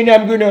 and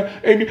I'm gonna,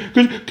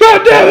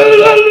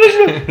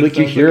 like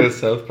you hear like a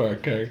South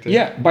Park character.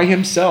 Yeah, by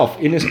himself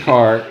in his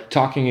car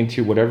talking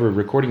into whatever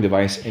recording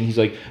device, and he's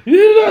like,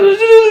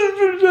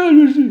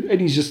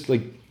 and he's just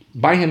like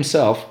by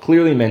himself,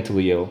 clearly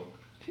mentally ill,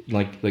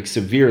 like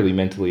severely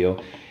mentally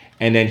ill.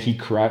 And then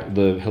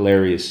the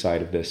hilarious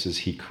side of this is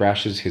he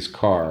crashes his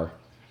car,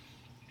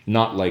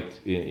 not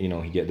like, he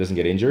doesn't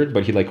get injured,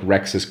 but he like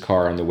wrecks his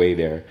car on the way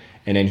there.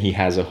 And then he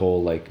has a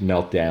whole like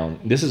meltdown.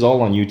 This is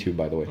all on YouTube,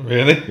 by the way.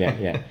 Really?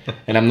 Yeah.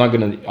 And I'm not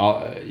going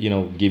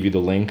to, give you the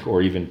link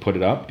or even put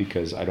it up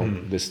because I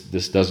don't,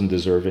 this doesn't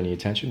deserve any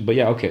attention. But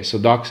yeah, okay. So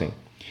doxing.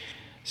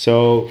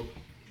 So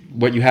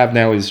what you have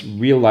now is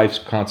real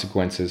life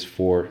consequences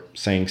for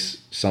saying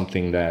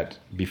something that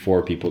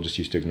before people just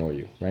used to ignore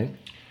you, right?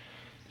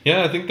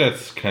 Yeah, I think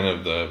that's kind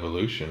of the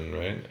evolution,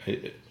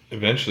 right?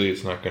 Eventually,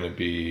 it's not going to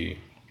be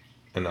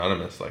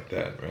anonymous like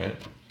that, right?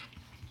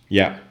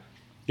 Yeah.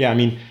 I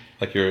mean,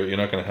 like you're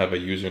not going to have a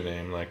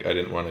username. Like I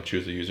didn't want to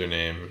choose a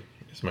username.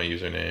 It's my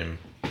username.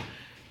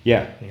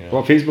 Yeah.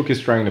 Well, Facebook is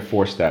trying to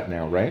force that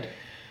now, right?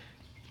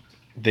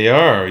 They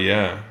are,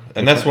 yeah.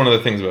 And that's one of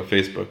the things about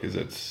Facebook is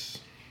it's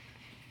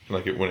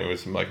like when it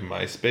was like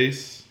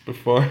MySpace.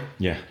 Before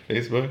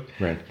Facebook,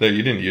 right?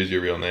 You didn't use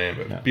your real name,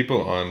 but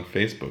people on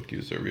Facebook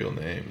use their real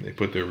name. They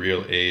put their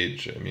real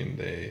age. I mean,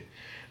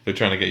 they're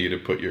trying to get you to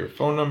put your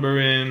phone number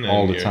in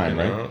all the time,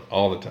 right?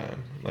 All the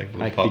time. Like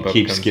I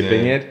keep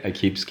skipping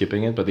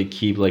it, but they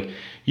keep like,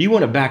 you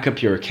want to back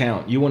up your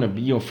account. You want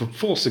to, for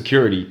full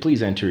security,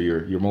 please enter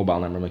your mobile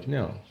number. I'm like,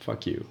 no,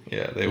 fuck you.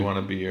 Yeah, they want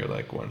to be your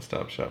like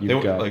one-stop shop. They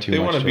want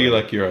to be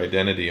like your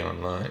identity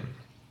online,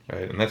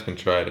 right? And that's been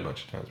tried a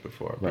bunch of times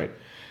before. Right.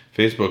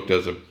 Facebook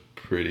does a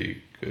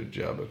pretty good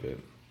job of it.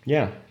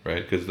 Yeah.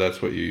 Right? Because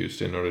that's what you used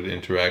in order to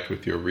interact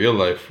with your real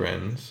life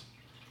friends.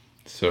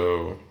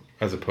 So,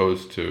 as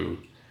opposed to,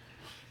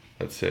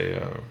 let's say,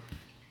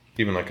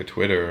 even like a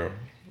Twitter,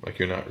 like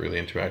you're not really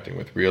interacting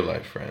with real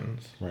life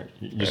friends. Right.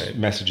 Just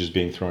messages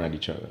being thrown at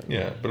each other.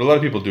 Yeah. But a lot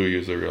of people do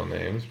use their real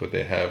names, but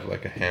they have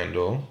like a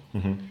handle.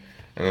 Mm-hmm. And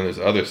then there's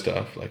other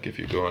stuff, like if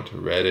you go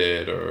onto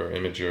Reddit or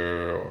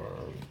Imgur or,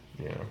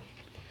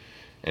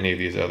 any of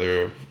these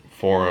other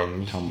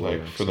forums, Tumblr,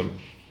 like for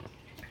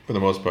the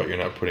most part, you're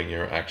not putting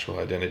your actual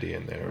identity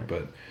in there.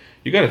 But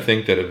you got to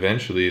think that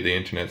eventually the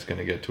internet's going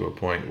to get to a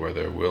point where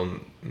they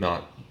won't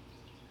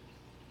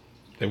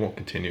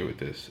continue with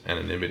this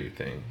anonymity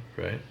thing,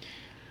 right?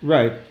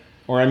 Right.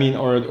 Or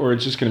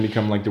it's just going to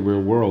become like the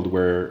real world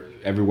where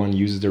everyone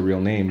uses their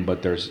real name,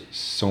 but there's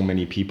so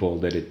many people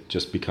that it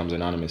just becomes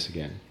anonymous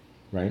again,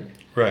 right?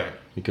 Right.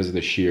 Because of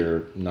the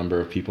sheer number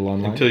of people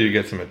online. Until you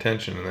get some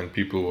attention, and then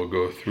people will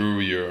go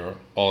through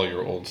all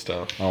your old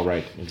stuff. Oh,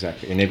 right,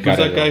 exactly. And they've Who's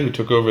that guy who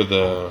took over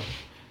the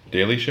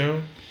Daily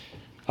Show?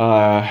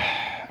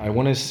 I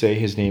want to say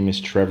his name is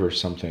Trevor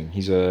something.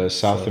 He's a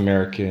South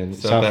African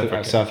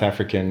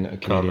Canadian.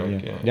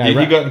 Comic, yeah.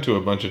 He got into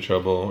a bunch of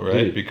trouble, right?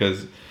 Really?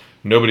 Because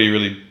nobody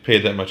really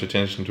paid that much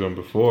attention to him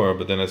before,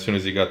 but then as soon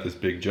as he got this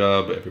big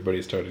job,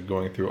 everybody started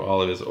going through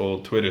all of his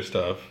old Twitter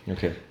stuff.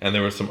 Okay. And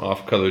there were some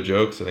off-color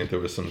jokes. I think there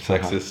was some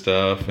sexist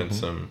stuff and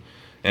some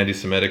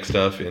anti-Semitic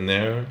stuff in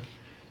there.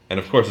 And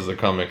of course, as a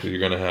comic, you're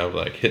going to have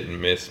like hit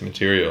and miss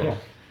material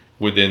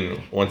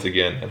within, once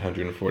again, that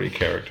 140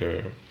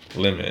 character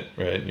limit,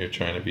 right? And you're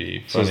trying to be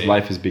funny. So his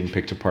life is being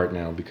picked apart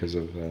now because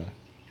of...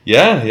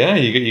 Yeah,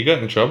 you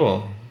got in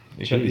trouble.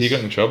 He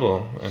got in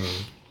trouble, and...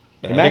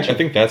 I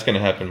think that's going to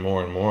happen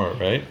more and more,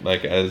 right?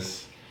 Like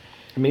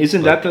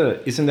isn't that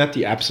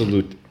the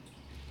absolute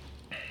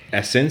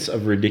essence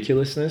of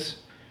ridiculousness,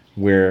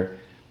 where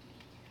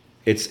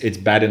it's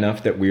bad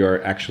enough that we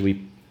are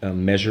actually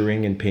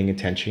measuring and paying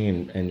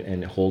attention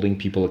and holding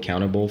people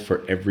accountable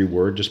for every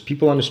word, just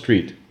people on the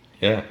street.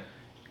 Yeah.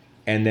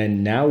 And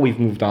then now we've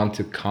moved on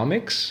to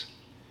comics.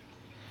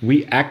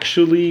 We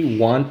actually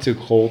want to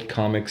hold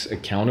comics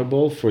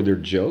accountable for their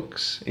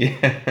jokes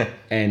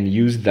and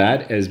use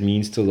that as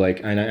means to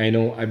like, and I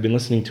know I've been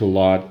listening to a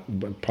lot,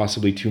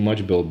 possibly too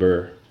much Bill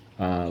Burr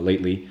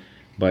lately,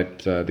 but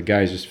the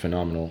guy is just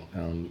phenomenal.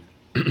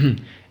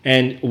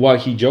 And while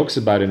he jokes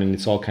about it, and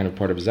it's all kind of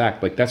part of his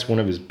act, like that's one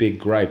of his big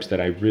gripes that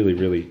I really,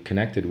 really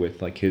connected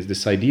with. Like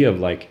this idea of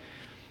like,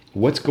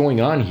 what's going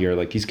on here?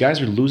 Like these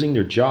guys are losing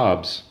their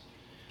jobs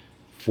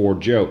for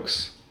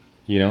jokes,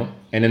 you know?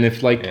 And then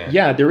if like,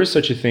 yeah, there is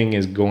such a thing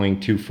as going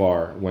too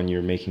far when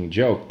you're making a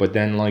joke, but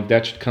then like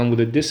that should come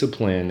with a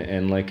discipline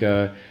and like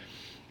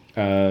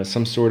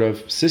some sort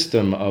of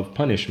system of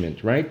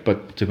punishment, right?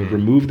 But to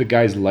remove the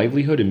guy's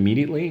livelihood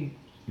immediately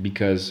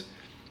because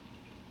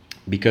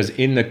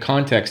in the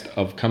context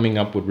of coming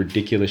up with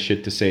ridiculous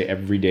shit to say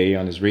every day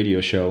on his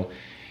radio show,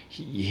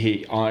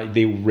 they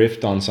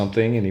riffed on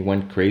something and he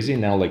went crazy,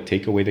 and now like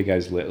take away the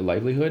guy's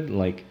livelihood.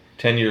 Like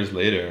 10 years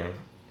later,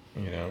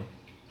 you know,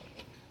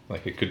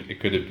 like it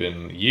could have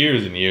been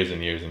years and years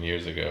and years and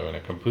years ago in a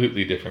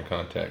completely different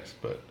context,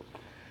 but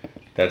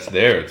that's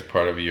there. It's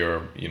part of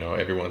your, you know,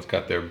 everyone's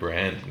got their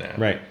brand now,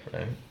 right?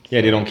 Yeah,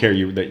 so, they don't care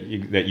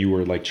that you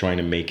were like trying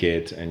to make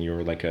it, and you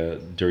were like a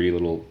dirty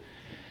little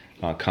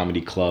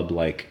comedy club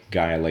like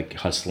guy, like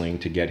hustling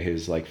to get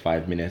his like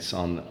 5 minutes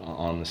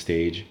on the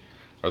stage.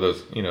 Or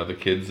those, you know, the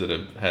kids that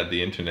have had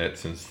the internet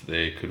since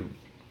they could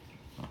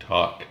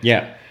talk.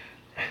 Yeah.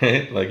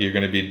 Like you're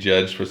going to be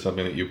judged for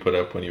something that you put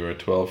up when you were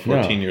 12,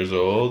 14 years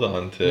old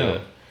onto...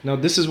 No,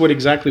 this is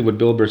exactly what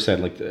Bill Burr said.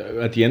 Like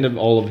at the end of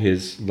all of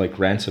his like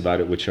rants about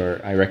it, which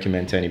I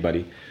recommend to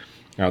anybody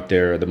out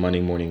there, the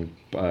Monday Morning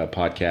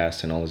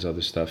podcast and all this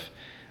other stuff.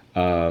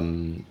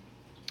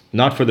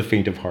 Not for the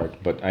faint of heart,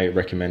 but I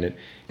recommend it.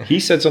 He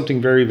said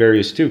something very, very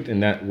astute,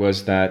 and that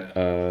was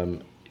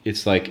that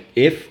it's like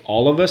if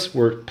all of us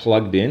were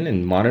plugged in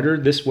and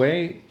monitored this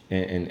way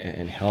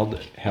and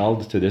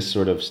held to this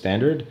sort of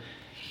standard,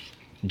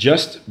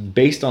 just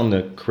based on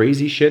the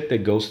crazy shit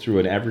that goes through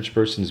an average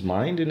person's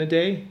mind in a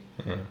day,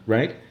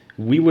 right?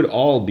 We would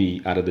all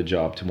be out of the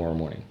job tomorrow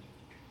morning,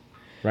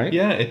 right?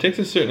 Yeah, it takes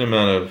a certain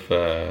amount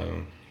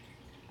of,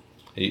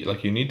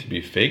 like you need to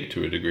be fake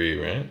to a degree,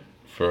 right?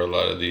 For a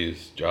lot of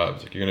these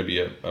jobs, like you're going to be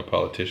a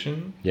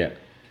politician. Yeah.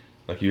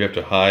 Like you have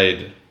to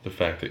hide the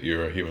fact that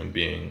you're a human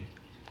being.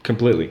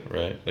 Completely.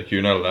 Right? Like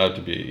you're not allowed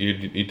to be, you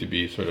need to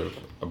be sort of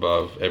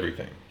above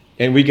everything.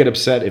 And we get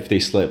upset if they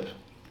slip.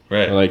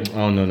 Right. We're like,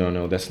 oh,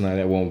 no,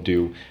 that won't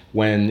do.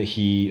 When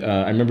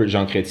I remember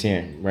Jean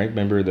Chrétien, right?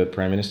 Remember the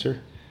Prime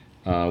Minister?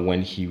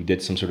 When he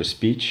did some sort of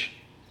speech,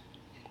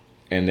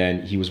 and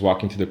then he was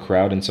walking through the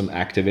crowd and some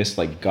activist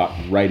like got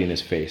right in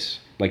his face,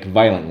 like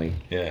violently.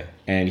 Yeah.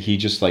 And he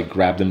just like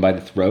grabbed him by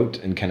the throat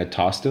and kind of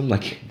tossed him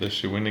like... The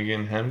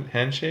Shawinigan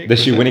handshake? The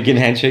Shawinigan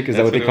handshake, is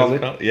that what they called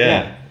it?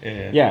 Yeah.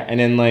 Yeah, and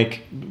then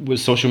like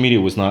social media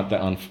was not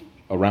that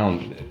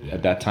around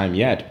at that time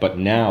yet, but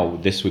now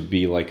this would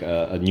be like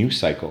a news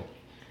cycle.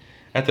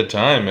 At the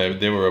time,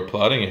 they were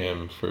applauding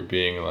him for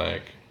being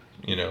like,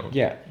 you know...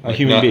 Yeah, like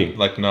human being.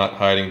 Like not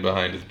hiding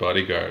behind his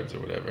bodyguards or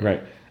whatever.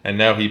 Right. And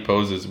now he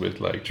poses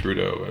with like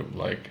Trudeau,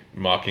 like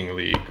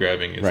mockingly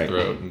grabbing his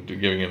throat and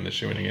giving him the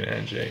Shawinigan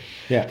handshake.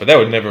 Yeah. But that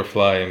would never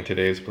fly in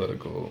today's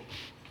political...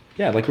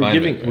 Yeah, like we're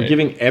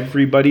giving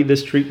everybody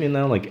this treatment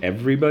now, like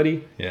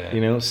everybody. Yeah. You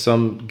know,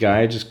 some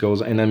guy just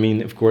goes, and I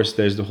mean, of course,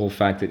 there's the whole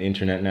fact that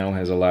internet now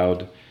has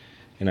allowed,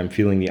 and I'm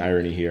feeling the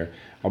irony here,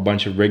 a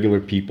bunch of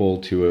regular people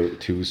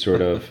to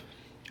sort of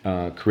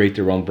create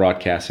their own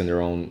broadcast and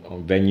their own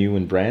venue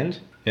and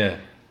brand. Yeah.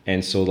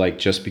 And so, like,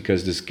 just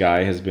because this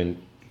guy has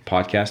been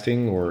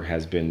podcasting or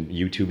has been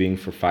YouTubing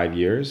for 5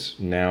 years,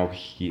 now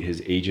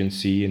his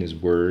agency and his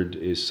word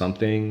is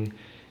something.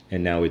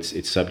 And now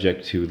it's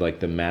subject to like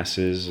the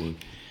masses, and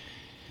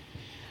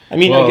I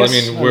mean, well, I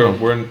guess,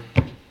 we're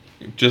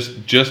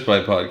just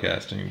by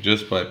podcasting,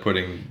 just by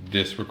putting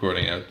this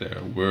recording out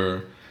there,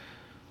 we're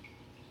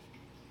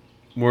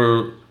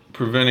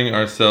preventing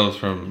ourselves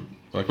from,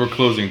 like, we're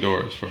closing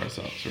doors for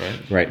ourselves,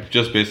 right? Right.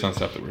 Just based on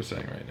stuff that we're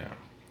saying right now.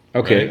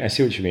 Okay, right? I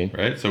see what you mean.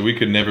 Right. So we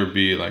could never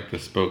be like the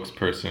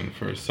spokesperson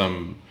for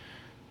some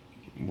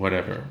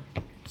whatever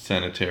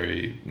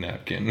sanitary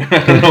napkin.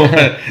 I don't know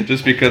what,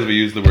 just because we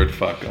use the word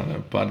fuck on a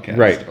podcast,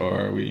 right?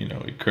 Or we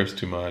curse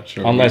too much,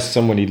 or unless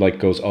somebody like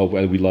goes, oh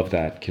well, we love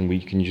that. Can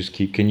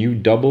you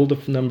double the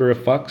number of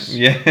fucks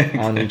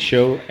on each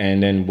show,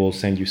 and then we'll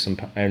send you some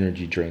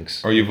energy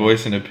drinks, or you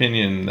voice an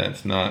opinion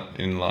that's not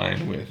in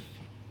line with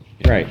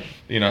right.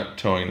 You're not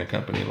towing the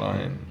company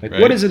line. Like,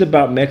 right? What is it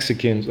about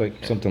Mexicans?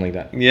 Like something like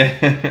that.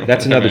 Yeah,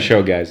 that's another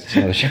show, guys. It's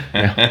another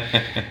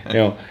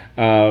show.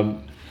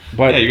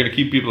 But yeah, you're gonna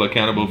keep people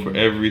accountable for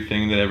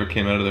everything that ever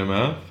came out of their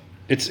mouth.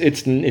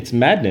 It's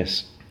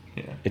madness.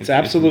 Yeah, it's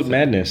absolute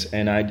madness,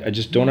 and I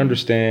just don't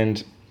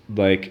understand.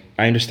 Like,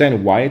 I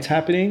understand why it's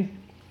happening.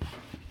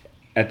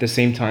 At the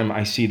same time,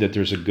 I see that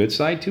there's a good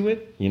side to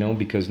it.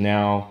 Because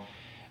now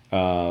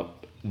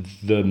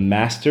the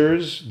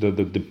masters,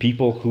 the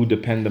people who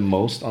depend the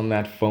most on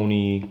that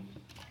phony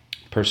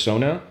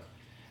persona,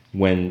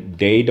 when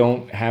they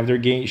don't have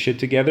their shit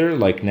together,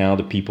 like now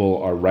the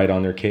people are right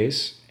on their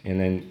case. And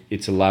then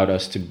it's allowed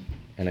us to,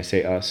 and I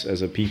say us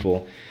as a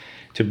people,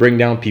 to bring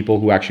down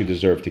people who actually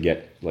deserve to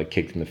get like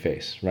kicked in the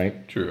face,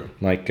 right? True.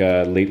 Like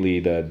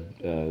lately,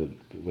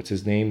 what's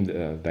his name?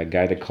 That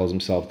guy that calls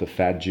himself the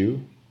Fat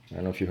Jew. I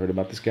don't know if you heard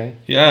about this guy.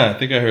 Yeah, I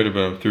think I heard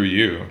about him through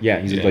you. Yeah,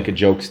 he's like a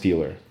joke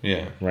stealer.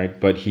 Yeah. Right?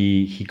 But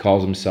he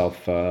calls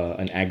himself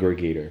an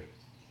aggregator.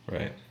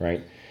 Right.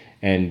 Right?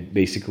 And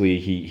basically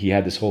he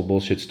had this whole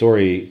bullshit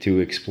story to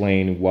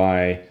explain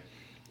why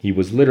he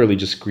was literally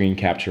just screen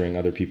capturing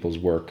other people's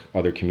work,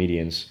 other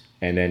comedians,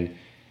 and then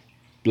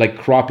like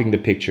cropping the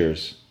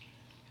pictures,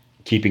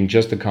 keeping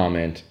just the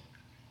comment,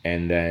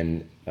 and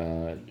then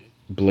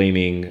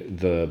blaming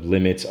the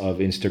limits of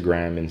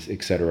Instagram and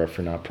etc.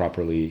 for not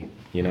properly,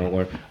 you know,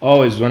 or,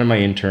 oh, it's one of my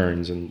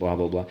interns and blah,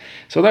 blah, blah.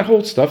 So that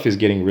whole stuff is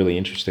getting really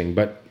interesting,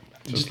 but...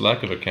 Just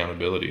lack of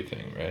accountability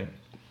thing, right?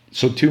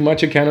 So too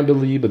much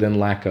accountability, but then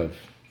lack of.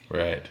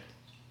 Right.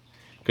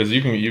 Because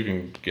you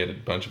can get a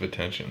bunch of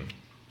attention.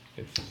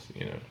 It's,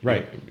 you know,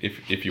 right.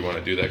 If you want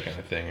to do that kind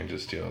of thing and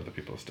just steal other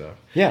people's stuff.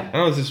 Yeah. I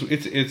don't know.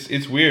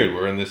 It's weird.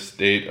 We're in this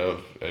state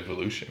of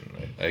evolution,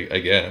 right? I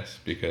guess,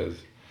 because,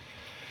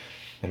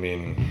 I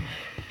mean,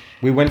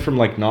 we went from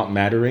like not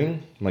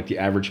mattering, like the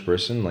average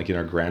person, like in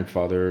our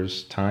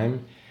grandfather's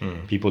time,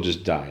 people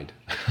just died.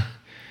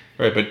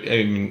 Right, but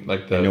I mean,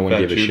 like the no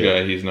Fat Jew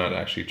guy, he's not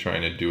actually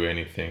trying to do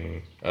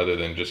anything other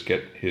than just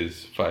get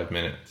his 5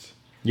 minutes.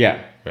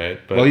 Yeah. Right.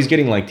 But, well, he's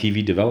getting like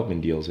TV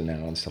development deals now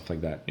and stuff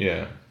like that.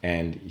 Yeah.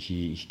 And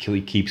he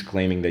keeps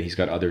claiming that he's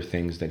got other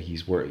things that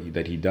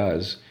he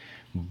does,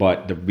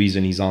 but the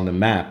reason he's on the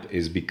map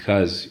is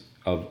because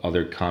of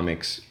other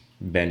comics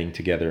banding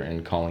together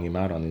and calling him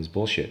out on his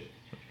bullshit.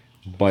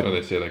 But so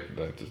they say like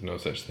there's no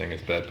such thing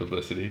as bad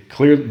publicity.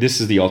 Clearly, this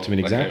is the ultimate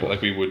example.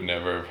 Like we would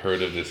never have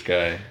heard of this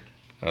guy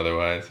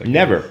otherwise. Like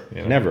never,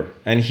 you know? Never.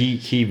 And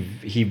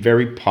he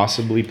very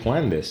possibly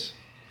planned this.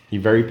 He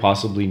very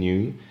possibly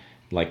knew,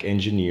 like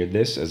engineered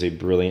this as a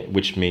brilliant,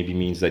 which maybe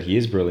means that he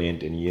is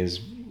brilliant and he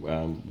is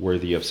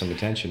worthy of some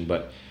attention.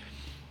 But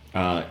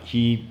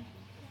he's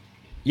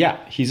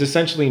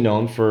essentially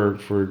known for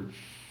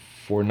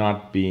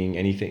not being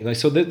anything. Like,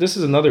 so this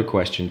is another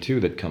question too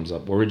that comes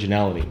up: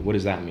 originality. What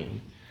does that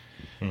mean?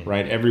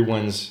 Right?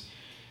 Everyone's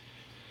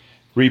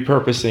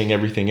repurposing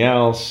everything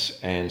else,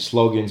 and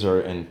slogans are,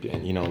 and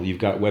you know, you've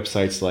got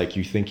websites like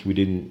you think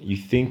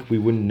we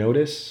wouldn't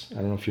notice. I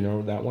don't know if you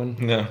know that one.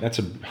 No.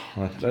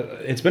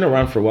 It's been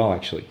around for a while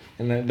actually,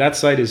 and that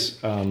site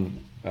is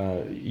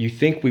you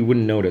think we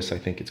wouldn't notice, I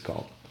think it's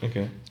called.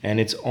 Okay. And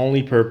its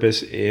only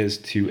purpose is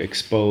to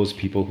expose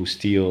people who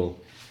steal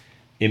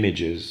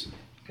images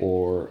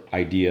or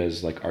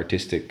ideas, like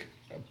artistic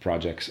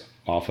projects,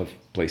 off of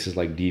places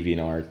like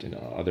DeviantArt and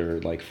other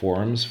like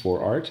forums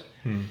for art,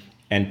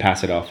 and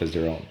pass it off as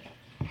their own.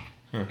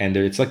 And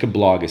it's like a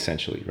blog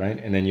essentially, right?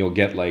 And then you'll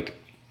get like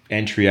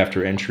entry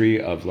after entry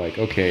of like,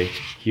 okay,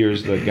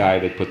 here's the guy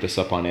that put this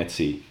up on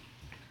Etsy,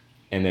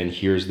 and then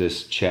here's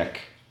this Czech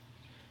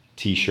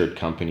t-shirt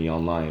company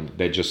online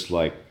that just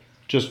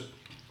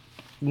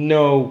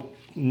no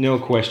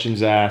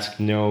questions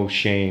asked, no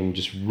shame,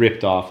 just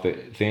ripped off the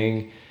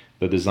thing,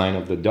 the design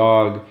of the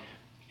dog,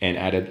 and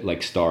added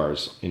like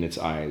stars in its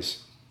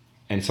eyes.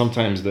 And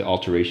sometimes the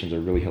alterations are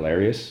really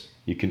hilarious.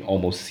 You can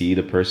almost see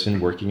the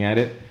person working at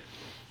it.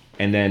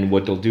 And then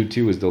what they'll do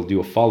too is they'll do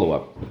a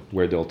follow-up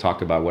where they'll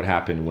talk about what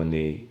happened when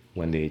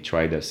they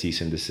try to cease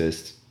and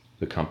desist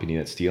the company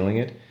that's stealing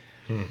it.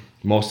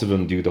 Most of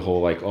them do the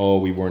whole like, oh,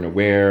 we weren't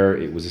aware,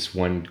 it was this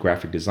one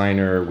graphic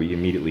designer, we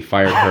immediately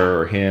fired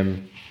her or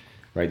him,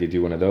 right? They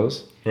do one of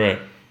those. Right.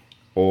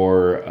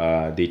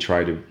 Or they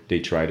try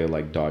to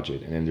like dodge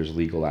it, and then there's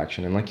legal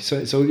action, and like you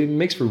said, so it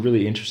makes for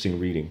really interesting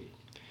reading.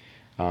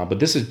 But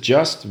this is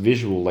just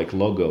visual, like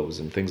logos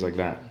and things like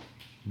that.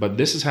 But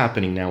this is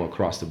happening now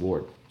across the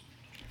board.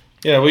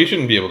 Yeah, well, you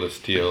shouldn't be able to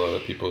steal other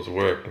people's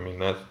work. I mean,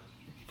 that's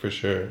for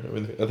sure.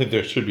 I think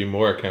there should be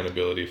more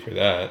accountability for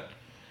that,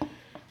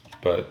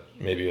 but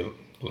maybe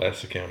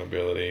less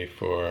accountability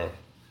for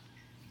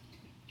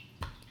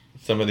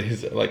some of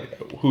these,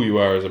 like who you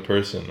are as a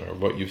person or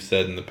what you've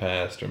said in the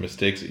past or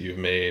mistakes that you've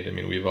made. I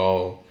mean, we've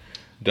all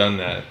done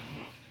that.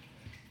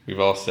 We've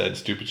all said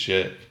stupid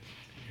shit.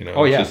 You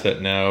know, it's just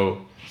that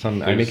now...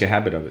 I make a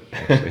habit of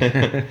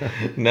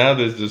it. Now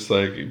there's just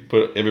like, you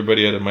put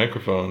everybody at a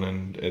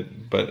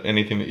microphone, but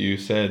anything that you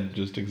said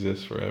just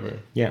exists forever.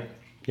 Yeah.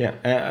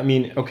 I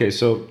mean, okay,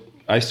 so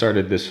I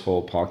started this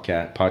whole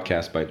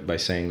podcast by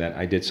saying that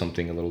I did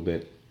something a little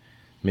bit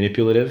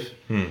manipulative.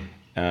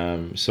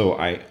 So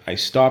I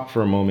stopped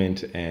for a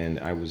moment, and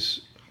I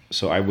was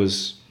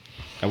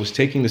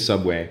taking the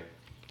subway.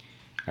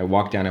 I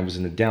walked down. I was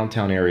in the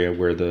downtown area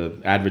where the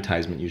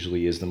advertisement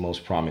usually is the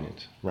most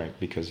prominent, right?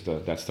 Because the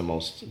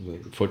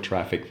foot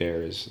traffic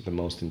there is the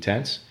most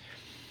intense.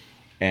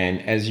 And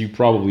as you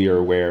probably are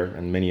aware,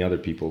 and many other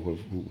people who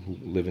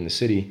live in the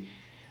city,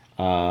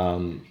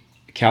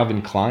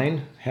 Calvin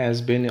Klein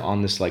has been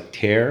on this like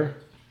tear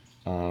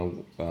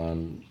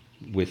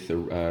with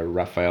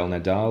Rafael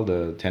Nadal,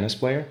 the tennis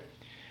player,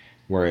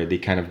 where they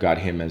kind of got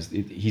him as,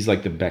 he's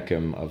like the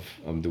Beckham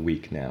of the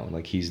week now.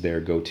 Like he's their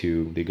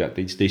go-to.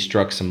 They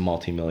struck some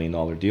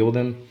multi-million-dollar deal with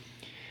him,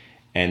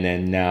 and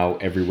then now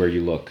everywhere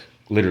you look,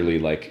 literally,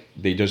 like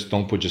they just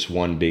don't put just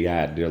one big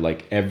ad. They're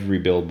like every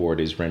billboard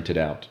is rented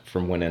out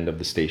from one end of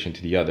the station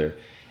to the other,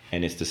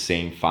 and it's the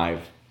same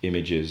 5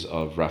 images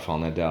of Rafael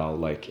Nadal,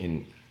 like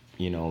in,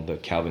 the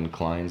Calvin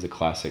Kleins, the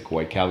classic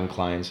white Calvin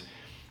Kleins,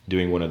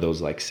 doing one of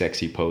those like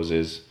sexy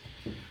poses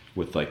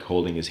with like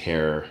holding his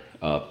hair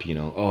up,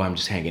 oh, I'm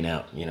just hanging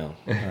out,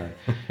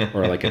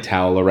 or like a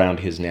towel around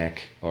his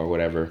neck or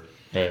whatever.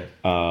 Right.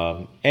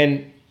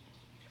 And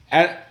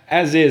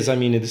as is, I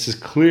mean, this is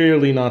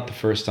clearly not the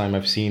first time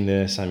I've seen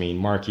this. I mean,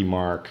 Marky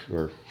Mark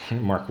or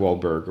Mark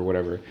Wahlberg or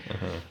whatever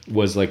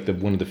was like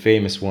one of the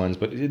famous ones,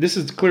 but this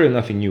is clearly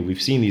nothing new.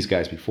 We've seen these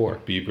guys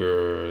before.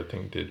 Bieber, I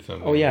think, did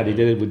something. Oh yeah, they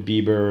did it with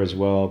Bieber as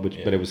well, but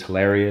it was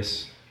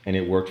hilarious and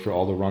it worked for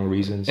all the wrong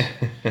reasons.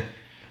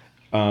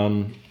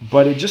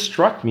 But it just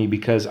struck me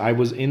because I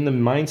was in the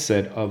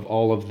mindset of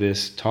all of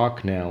this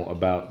talk now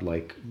about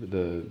like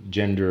the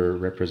gender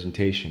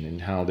representation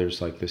and how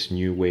there's like this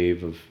new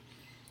wave of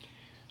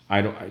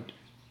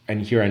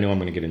and here I know I'm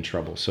going to get in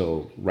trouble.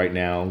 So right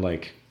now,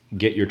 like,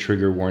 get your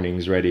trigger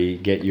warnings ready,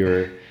 get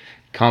your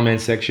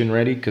comment section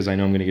ready, because I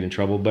know I'm going to get in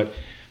trouble. But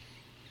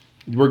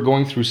we're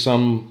going through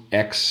some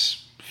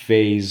X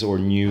phase or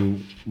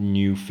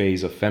new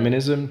phase of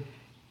feminism,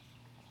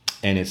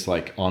 and it's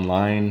like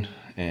online,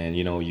 and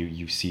you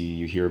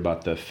hear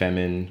about the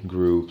Femin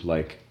group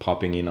like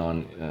popping in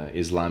on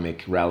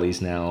Islamic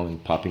rallies now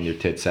and popping their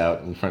tits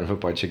out in front of a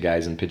bunch of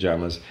guys in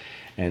pajamas,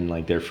 and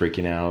like they're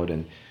freaking out,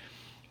 and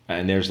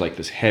there's like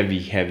this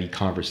heavy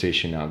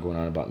conversation now going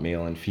on about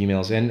male and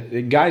females,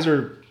 and guys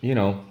are,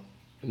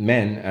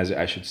 men, as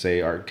I should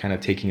say, are kind of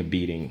taking a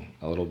beating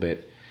a little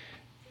bit.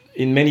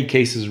 In many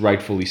cases,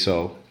 rightfully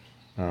so.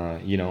 I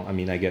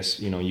mean, I guess,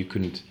 you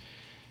couldn't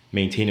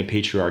maintain a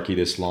patriarchy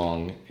this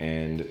long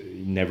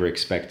and never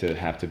expect to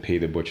have to pay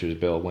the butcher's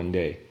bill one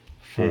day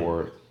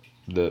for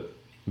the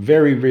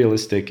very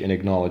realistic and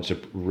acknowledged,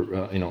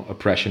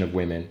 oppression of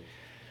women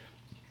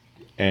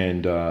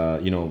and,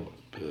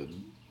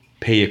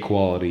 pay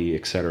equality,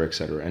 et cetera, et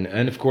cetera.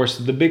 And of course,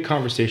 the big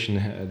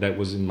conversation that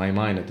was in my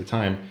mind at the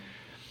time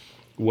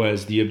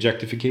was the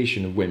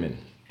objectification of women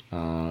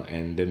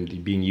and them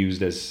being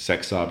used as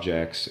sex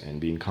objects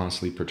and being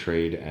constantly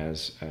portrayed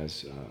as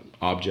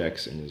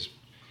objects and as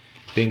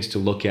things to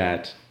look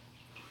at,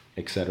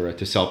 et cetera,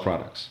 to sell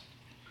products.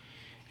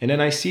 And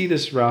then I see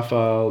this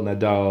Rafael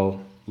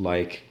Nadal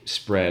like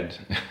spread,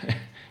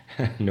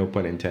 no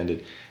pun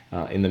intended,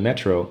 in the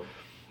metro.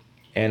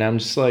 And I'm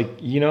just like,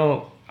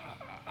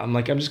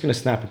 I'm just going to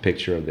snap a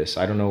picture of this.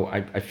 I don't know.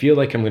 I feel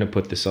like I'm going to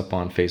put this up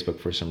on Facebook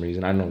for some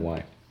reason. I don't know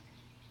why.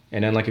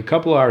 And then like a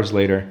couple hours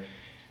later,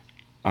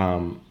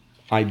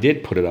 I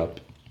did put it up,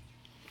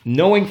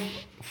 knowing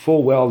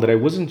full well that I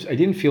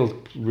didn't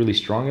feel really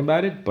strong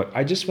about it, but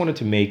I just wanted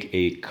to make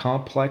a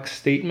complex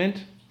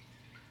statement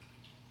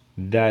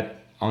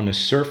that on the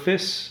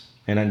surface,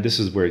 and this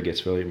is where it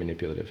gets really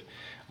manipulative,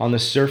 on the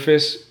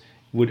surface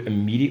would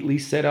immediately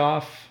set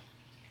off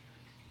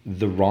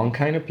the wrong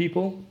kind of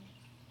people.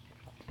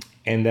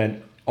 And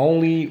that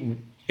only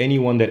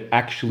anyone that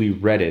actually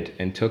read it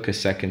and took a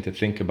second to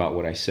think about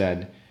what I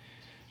said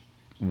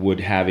would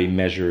have a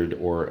measured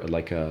or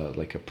like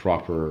a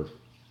proper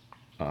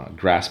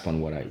grasp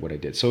on what I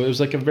did. So it was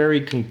like a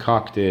very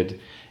concocted,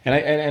 and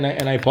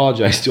I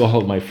apologize to all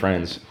of my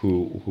friends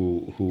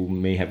who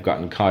may have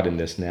gotten caught in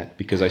this net,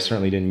 because I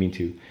certainly didn't mean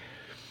to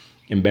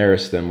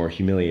embarrass them or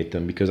humiliate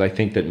them, because I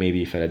think that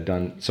maybe if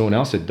someone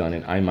else had done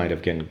it, I might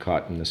have gotten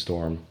caught in the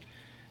storm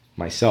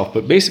myself.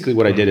 But basically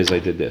what I did is I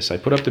did this. I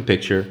put up the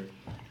picture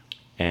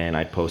and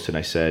I posted,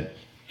 I said,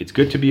 "It's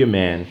good to be a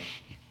man,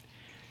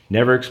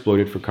 never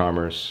exploited for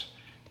commerce,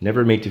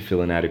 never made to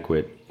feel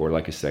inadequate or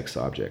like a sex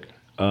object."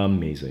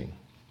 Amazing.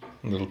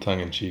 A little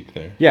tongue-in-cheek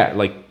there. Yeah,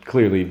 like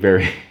clearly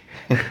very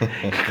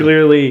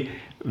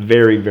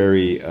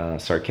very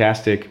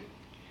sarcastic.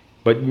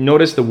 But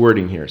notice the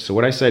wording here. So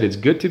what I said, it's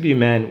good to be a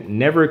man,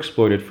 never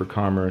exploited for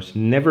commerce,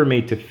 never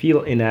made to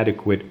feel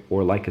inadequate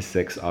or like a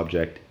sex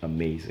object.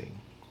 Amazing.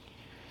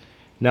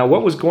 Now,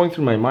 what was going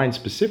through my mind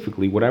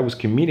specifically, what I was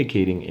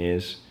communicating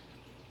is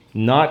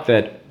not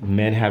that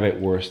men have it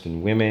worse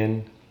than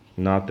women,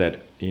 not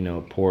that,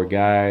 poor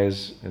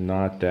guys, and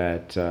not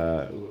that,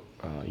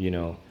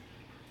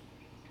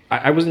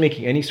 I wasn't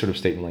making any sort of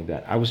statement like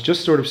that. I was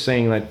just sort of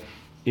saying that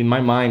in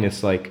my mind,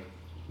 it's like,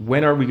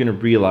 when are we going to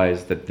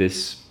realize that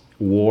this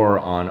war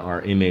on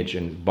our image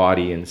and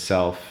body and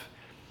self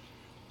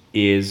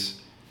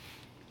is,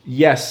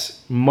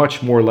 yes,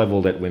 much more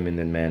leveled at women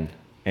than men,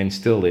 and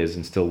still is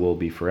and still will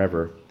be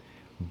forever,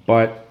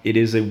 but it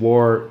is a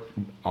war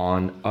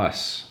on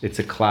us. It's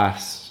a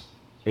class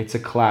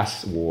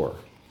war,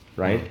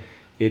 right?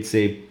 It's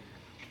a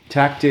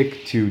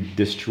tactic to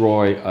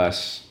destroy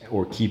us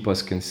or keep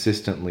us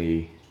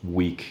consistently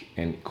weak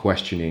and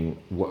questioning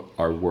what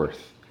our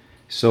worth,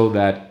 so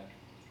that,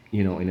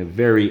 in a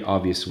very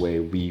obvious way,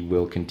 we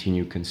will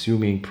continue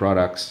consuming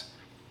products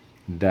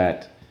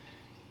that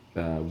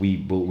we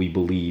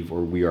believe,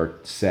 or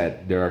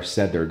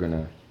they're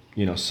gonna,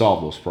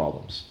 solve those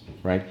problems,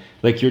 right?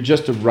 Like, you're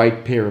just a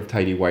right pair of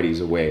tidy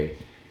whities away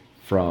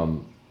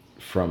from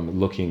from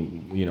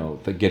looking,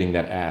 getting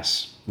that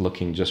ass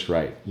looking just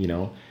right,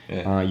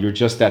 Yeah. You're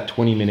just that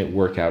 20-minute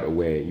workout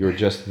away. You're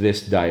just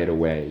this diet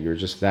away. You're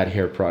just that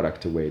hair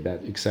product away,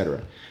 that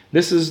etc.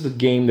 This is the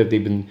game that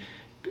they've been,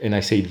 and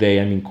I say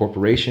they, I mean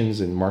corporations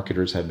and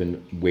marketers have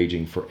been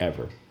waging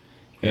forever.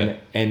 Yeah.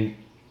 And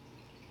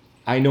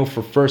I know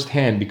for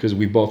firsthand, because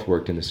we both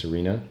worked in this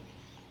arena,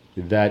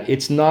 that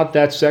it's not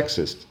that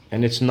sexist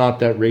and it's not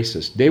that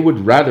racist. They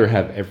would rather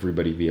have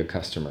everybody be a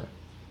customer.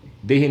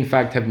 They, in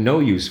fact, have no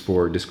use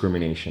for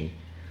discrimination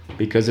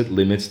because it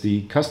limits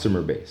the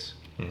customer base.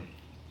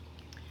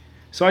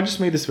 So I just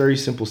made this very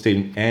simple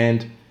statement,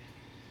 and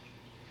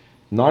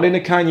not in a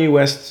Kanye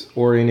West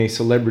or in a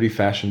celebrity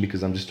fashion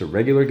because I'm just a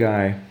regular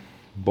guy,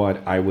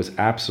 but I was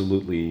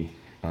absolutely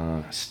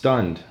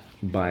stunned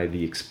by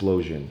the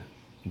explosion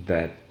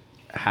that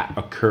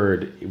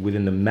occurred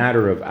within the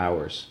matter of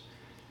hours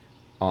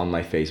on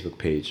my Facebook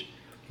page.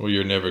 Well,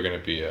 you're never going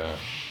to be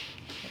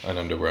an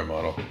underwear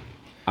model.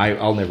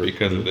 I'll never,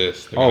 because of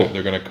this.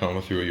 They're gonna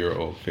comb through your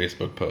old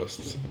Facebook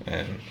posts,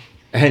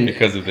 and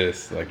because of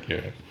this, like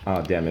you're.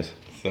 Oh, damn it!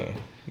 So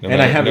no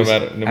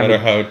matter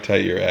how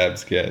tight your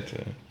abs get.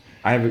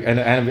 I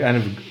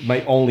have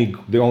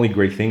the only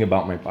great thing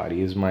about my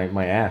body is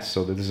my ass.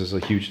 So that this is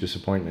a huge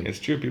disappointment. It's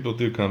true. People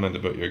do comment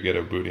about your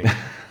ghetto booty.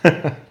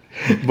 But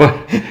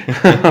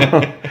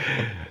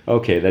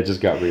okay, that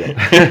just got real.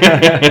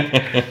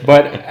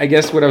 But I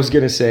guess what I was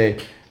gonna say.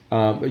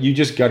 You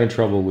just got in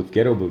trouble with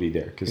ghetto booty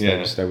there because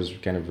that was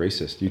kind of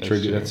racist.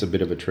 That's a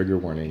bit of a trigger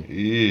warning.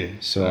 Yeah.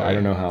 So I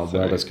don't know how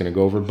well that's going to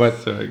go over, but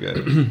sorry,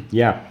 guys.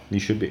 Yeah, you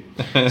should be.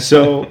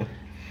 So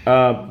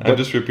I'm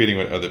just repeating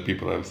what other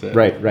people have said.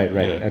 Right.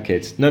 Yeah.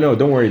 Okay. No,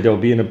 don't worry. There'll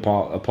be an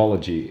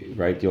apology,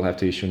 right? You'll have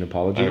to issue an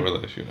apology. I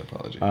will issue an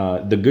apology.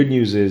 The good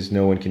news is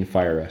no one can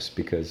fire us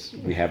because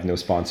we have no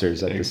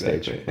sponsors at this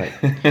stage.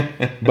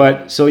 Right.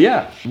 But so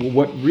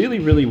what really,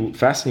 really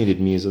fascinated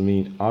me is,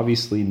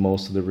 obviously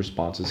most of the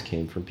responses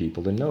came from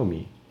people that know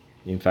me.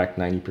 In fact,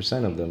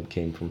 90% of them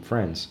came from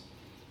friends.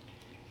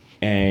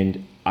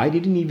 And I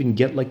didn't even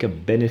get like a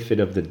benefit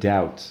of the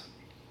doubt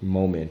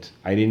moment.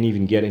 I didn't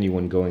even get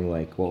anyone going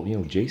like, well,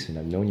 Jason,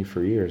 I've known you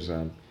for years.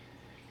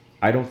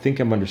 I don't think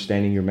I'm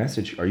understanding your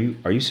message. Are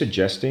you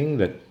suggesting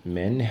that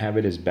men have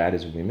it as bad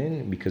as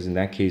women? Because in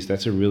that case,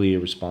 that's a really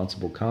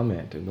irresponsible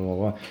comment. And blah, blah,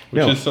 blah.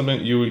 Which is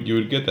something you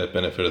would get that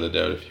benefit of the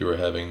doubt if you were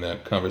having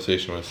that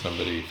conversation with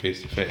somebody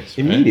face to face.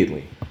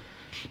 Immediately.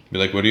 Be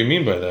like, what do you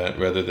mean by that?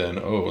 Rather than,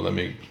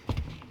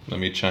 let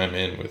me chime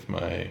in with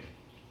my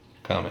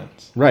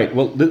comments. Right.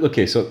 Well,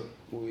 okay. So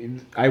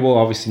I will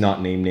obviously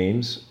not name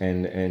names,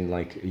 and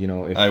like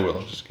if I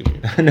will just give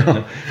you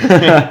no,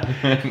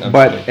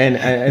 but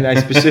and I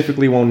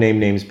specifically won't name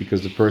names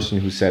because the person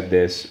who said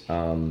this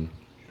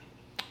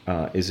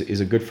is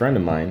a good friend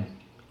of mine,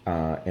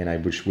 and I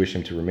wish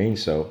him to remain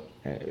so,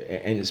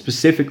 and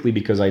specifically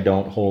because I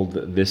don't hold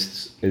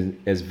this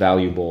as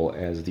valuable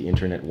as the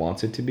internet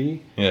wants it to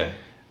be. Yeah.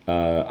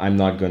 I'm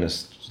not going to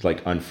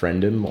like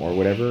unfriend him or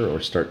whatever or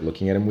start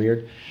looking at him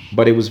weird.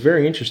 But it was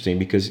very interesting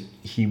because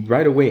he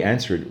right away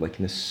answered like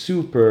in a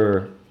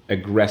super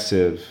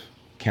aggressive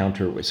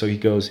counter way. So he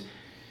goes,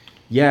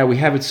 yeah, we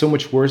have it so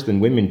much worse than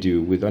women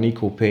do with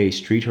unequal pay,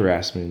 street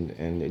harassment,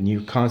 and a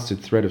new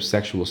constant threat of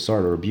sexual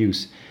assault or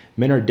abuse.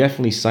 Men are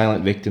definitely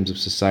silent victims of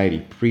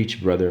society.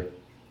 Preach, brother.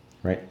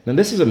 Right? Now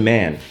this is a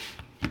man.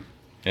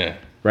 Yeah.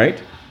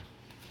 Right?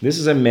 This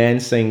is a man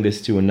saying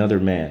this to another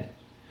man.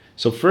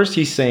 So first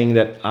he's saying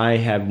that I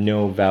have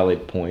no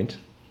valid point,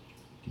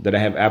 that I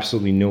have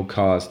absolutely no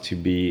cause to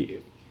be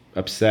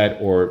upset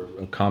or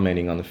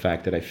commenting on the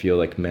fact that I feel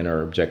like men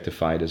are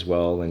objectified as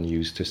well and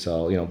used to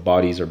sell,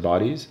 bodies are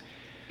bodies.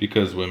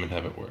 Because women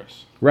have it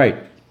worse. Right.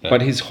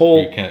 But his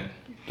whole... You can't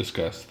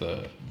discuss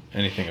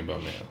anything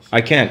about males.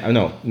 I can't.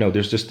 No,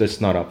 there's just, that's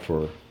not up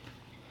for...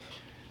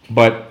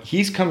 But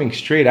he's coming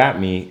straight at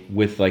me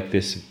with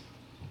this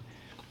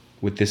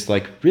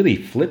like really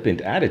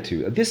flippant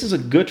attitude. This is a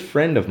good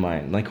friend of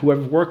mine, like who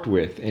I've worked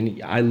with, and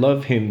I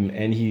love him,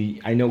 and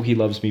I know he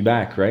loves me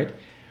back, right?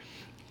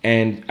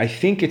 And I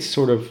think it's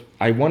sort of,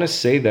 I want to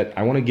say that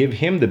I want to give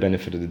him the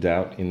benefit of the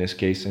doubt in this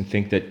case and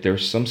think that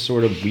there's some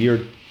sort of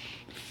weird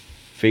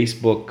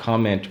Facebook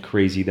comment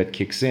crazy that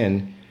kicks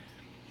in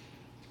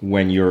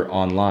when you're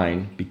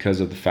online because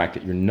of the fact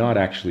that you're not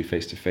actually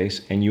face to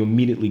face, and you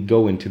immediately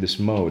go into this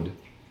mode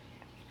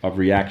of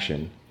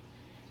reaction.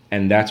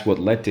 And that's what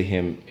led to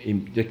him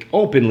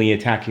openly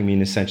attacking me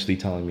and essentially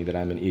telling me that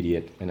I'm an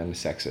idiot and I'm a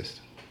sexist,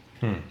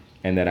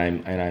 and that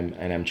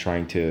I'm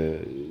trying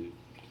to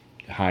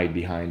hide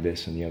behind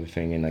this and the other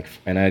thing,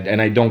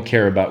 and I don't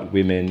care about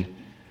women,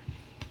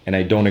 and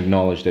I don't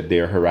acknowledge that they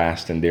are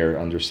harassed and they're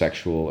under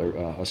sexual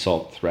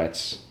assault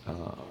threats.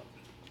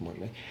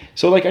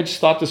 So I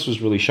just thought this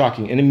was really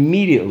shocking, and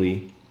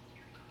immediately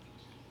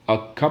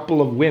a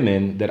couple of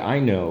women that I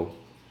know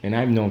and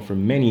I've known for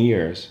many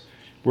years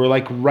were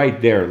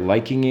right there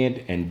liking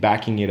it and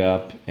backing it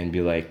up and be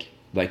like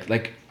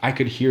I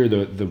could hear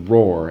the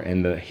roar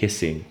and the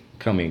hissing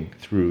coming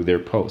through their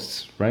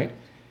posts, right?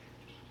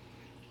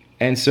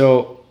 And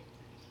so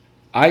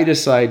I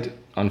decide,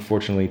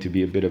 unfortunately, to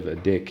be a bit of a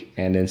dick,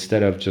 and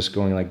instead of just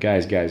going like,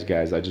 guys,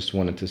 I just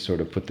wanted to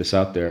sort of put this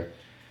out there.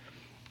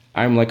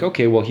 I'm like,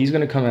 okay, well, he's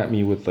gonna come at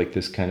me with like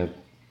this kind of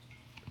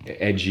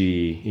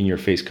edgy, in your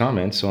face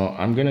comment, so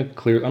I'm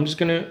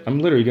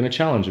literally gonna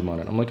challenge him on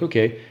it. I'm like,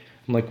 okay.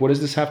 I'm like, what does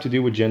this have to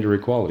do with gender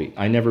equality?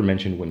 I never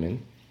mentioned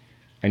women.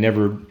 I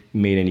never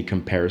made any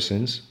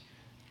comparisons.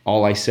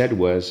 All I said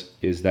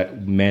is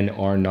that men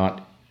are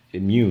not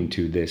immune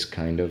to this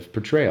kind of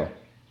portrayal,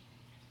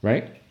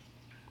 right?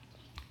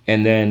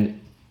 And then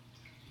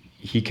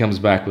he comes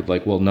back with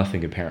like, well,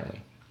 nothing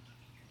apparently.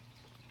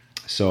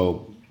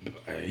 So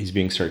he's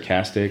being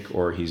sarcastic,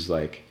 or he's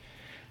like,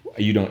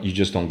 you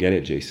just don't get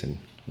it, Jason.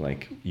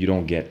 Like, you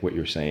don't get what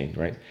you're saying,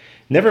 right?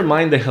 Never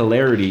mind the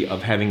hilarity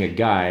of having a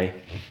guy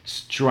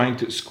trying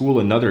to school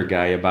another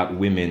guy about the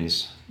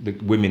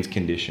women's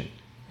condition.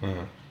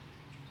 Uh-huh.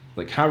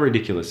 Like, how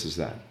ridiculous is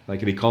that?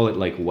 Like, they call it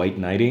like white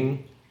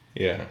knighting.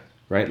 Yeah.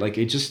 Right? Like,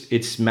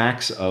 it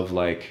smacks of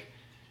like,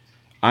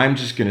 I'm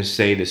just gonna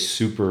say this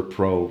super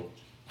pro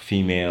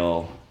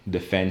female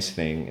defense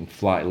thing and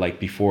fly, like,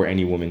 before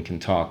any woman can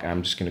talk,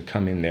 I'm just gonna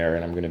come in there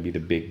and I'm gonna be the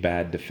big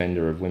bad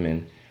defender of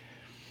women.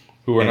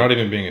 Who are not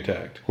even being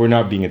attacked. Who are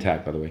not being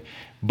attacked, by the way.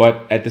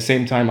 But at the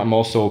same time, I'm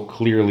also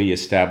clearly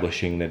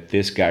establishing that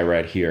this guy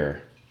right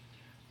here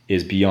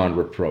is beyond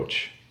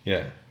reproach.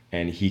 Yeah.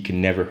 And he can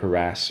never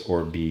harass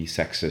or be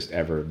sexist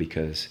ever,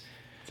 because...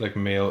 It's like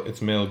male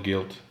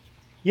guilt.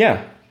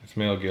 Yeah. It's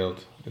male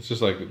guilt. It's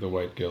just like the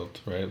white guilt,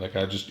 right? Like,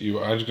 I just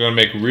gonna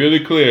make really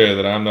clear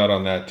that I'm not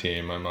on that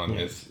team. I'm on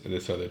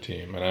this other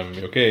team. And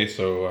I'm, okay,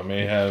 so I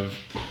may have...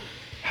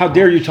 How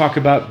dare you talk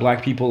about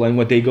black people and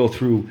what they go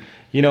through?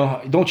 You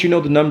know, don't you know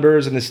the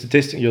numbers and the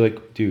statistics? You're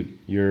like, dude,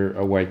 you're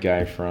a white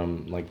guy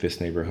from like this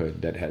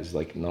neighborhood that has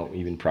like no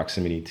even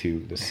proximity to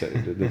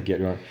the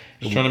get wrong.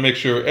 Just trying to make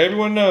sure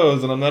everyone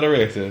knows that I'm not a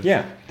racist.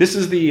 Yeah, this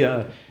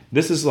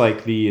is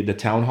like the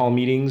town hall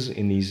meetings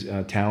in these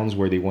towns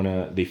where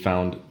they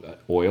found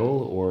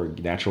oil or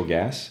natural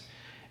gas,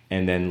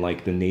 and then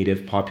like the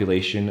native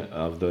population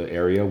of the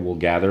area will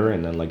gather,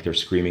 and then like they're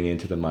screaming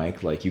into the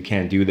mic like, you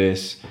can't do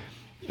this.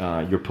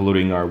 You're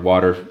polluting our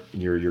water,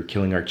 you're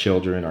killing our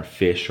children, our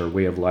fish, our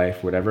way of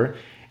life, whatever.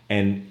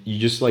 And you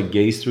just like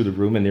gaze through the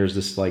room, and there's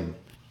this like,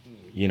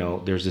 you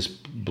know, there's this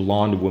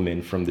blonde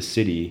woman from the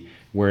city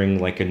wearing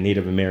like a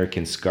Native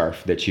American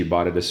scarf that she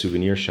bought at a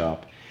souvenir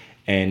shop.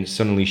 And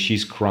suddenly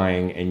she's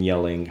crying and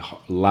yelling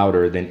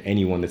louder than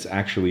anyone that's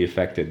actually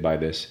affected by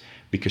this,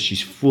 because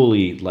she's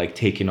fully like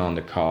taken on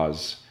the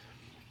cause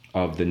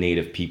of the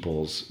native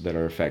peoples that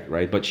are affected,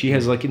 right? But she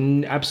has like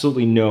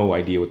absolutely no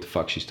idea what the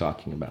fuck she's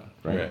talking about,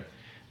 right?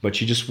 But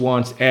she just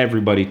wants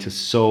everybody to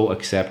so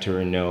accept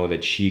her and know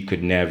that she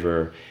could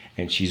never,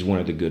 and she's one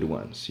of the good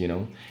ones, you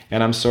know?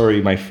 And I'm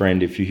sorry, my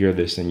friend, if you hear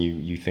this and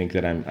you think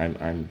that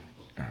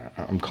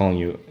I'm calling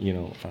you, you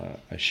know,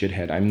 a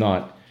shithead. I'm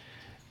not.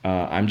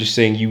 I'm just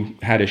saying you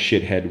had a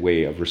shithead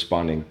way of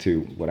responding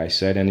to what I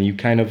said, and you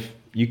kind of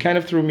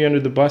threw me under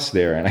the bus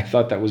there, and I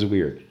thought that was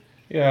weird.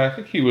 Yeah, I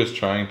think he was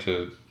trying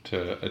to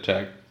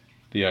attack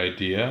the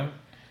idea.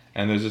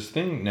 And there's this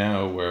thing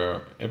now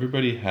where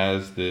everybody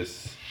has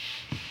this,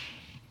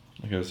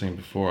 like I was saying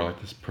before,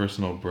 like this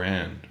personal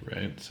brand,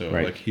 right? So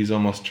like he's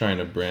almost trying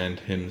to brand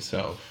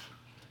himself.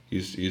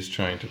 He's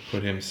trying to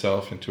put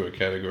himself into a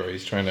category.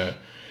 He's trying to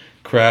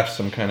craft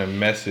some kind of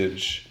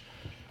message.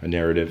 A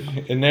narrative,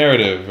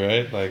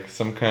 right? Like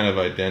some kind of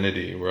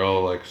identity. We're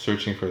all like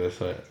searching for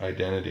this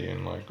identity,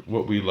 and like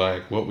what we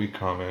like, what we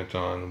comment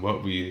on,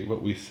 what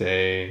we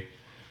say,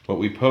 what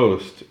we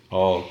post,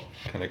 all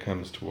kind of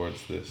comes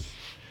towards this.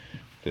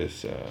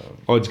 It's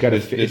got to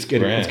fit. It's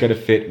got to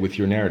fit with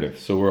your narrative.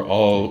 So we're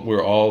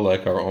all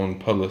like our own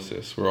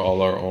publicists. We're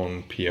all our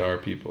own PR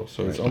people.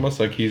 So it's almost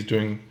like he's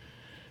doing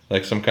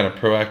like some kind of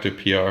proactive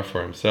PR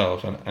for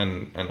himself.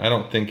 And I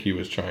don't think he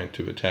was trying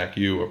to attack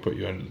you or put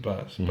you under the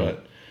bus,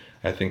 but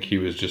I think he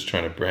was just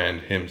trying to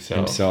brand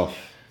himself.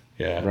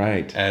 Yeah.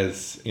 Right.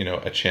 As, you know,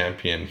 a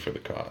champion for the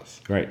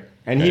cause. Right.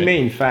 And he may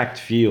in fact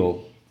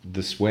feel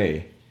this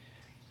way,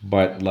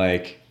 but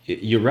like,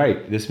 you're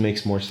right. This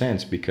makes more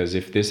sense, because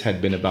if this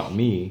had been about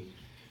me,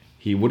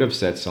 he would have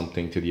said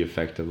something to the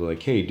effect of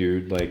like, "Hey,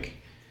 dude, like,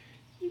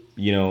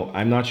 you know,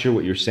 I'm not sure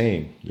what you're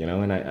saying, you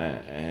know,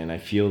 and I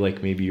feel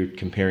like maybe you're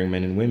comparing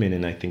men and women,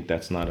 and I think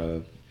that's not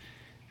a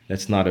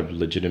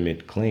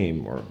legitimate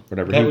claim or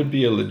whatever." That would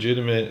be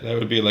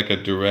like a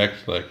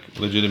direct, like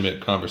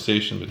legitimate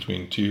conversation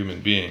between two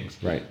human beings.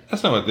 Right.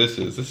 That's not what this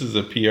is. This is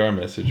a PR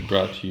message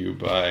brought to you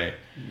by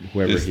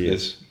whoever he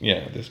is.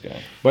 This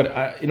guy. But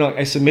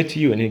I submit to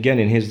you, and again,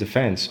 in his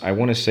defense, I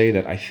want to say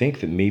that I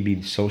think that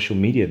maybe social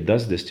media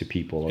does this to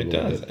people. It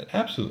does. It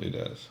absolutely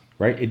does.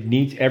 Right? It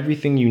needs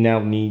everything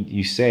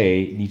you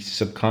say needs to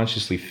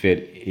subconsciously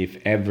fit if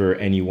ever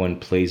anyone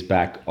plays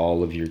back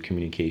all of your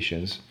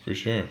communications. For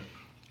sure.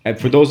 And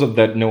for those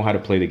that know how to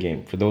play the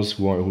game, for those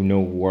who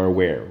are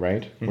aware,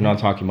 right? Mm-hmm. We're not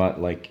talking about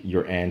like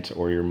your aunt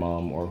or your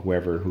mom or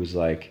whoever who's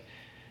like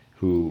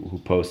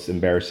who posts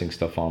embarrassing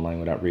stuff online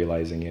without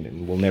realizing it,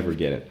 and we'll never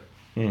get it.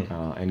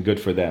 and good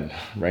for them,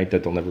 right?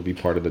 That they'll never be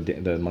part of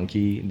the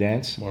monkey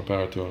dance. More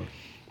power to them.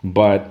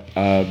 But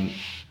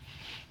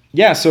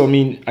yeah, so I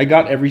mean, I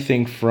got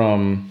everything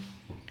from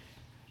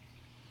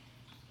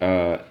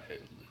and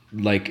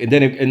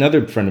then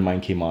another friend of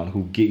mine came on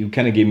who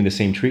kind of gave me the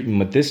same treatment,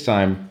 but this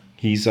time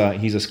he's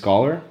a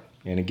scholar,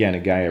 and again, a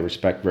guy I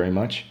respect very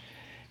much.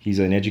 He's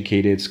an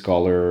educated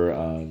scholar,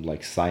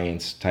 like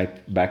science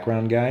type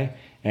background guy,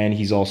 and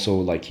he's also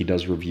like he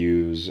does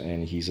reviews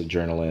and he's a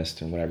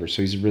journalist and whatever.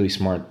 So he's a really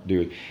smart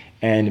dude,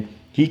 and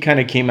he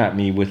kind of came at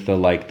me with the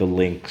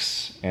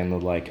links and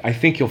I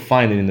think you'll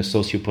find it in the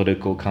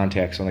socio-political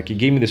context. And he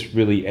gave me this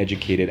really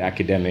educated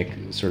academic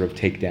sort of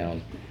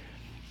takedown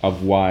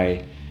of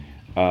why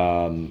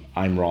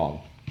I'm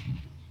wrong,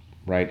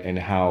 right? And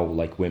how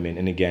women,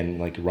 and again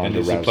Ronda Rousey.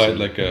 And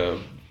supplied a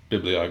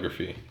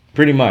bibliography.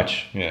 Pretty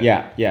much,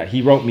 yeah.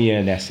 He wrote me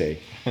an essay,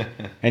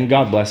 and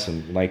God bless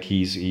him.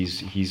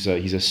 He's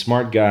a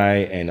smart guy,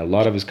 and a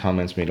lot of his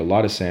comments made a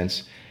lot of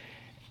sense.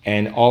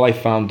 And all I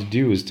found to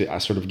do is to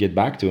sort of get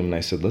back to him, and I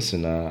said,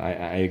 listen,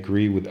 I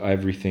agree with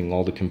everything,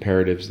 all the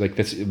comparatives.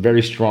 That's a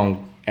very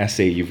strong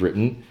essay you've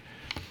written,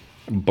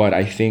 but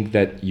I think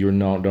that you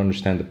don't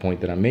understand the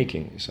point that I'm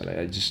making. So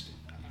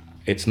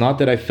it's not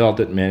that I felt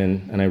that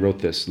men, and I wrote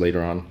this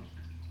later on,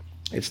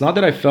 it's not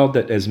that I felt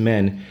that as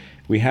men,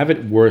 we have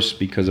it worse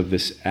because of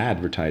this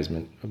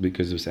advertisement,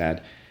 because of this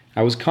ad.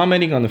 I was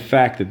commenting on the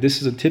fact that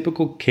this is a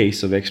typical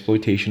case of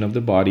exploitation of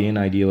the body and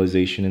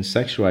idealization and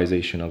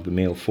sexualization of the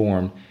male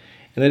form,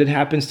 and that it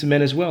happens to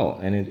men as well,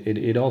 and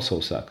it also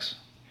sucks.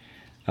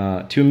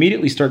 To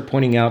immediately start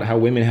pointing out how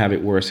women have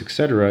it worse,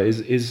 etc.,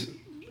 is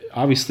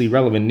obviously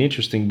relevant and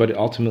interesting, but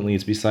ultimately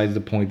it's besides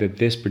the point that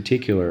this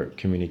particular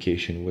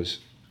communication was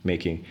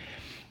making.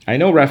 I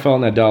know Rafael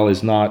Nadal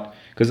is not,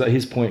 because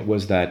his point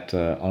was that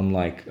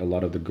unlike a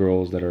lot of the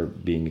girls that are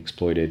being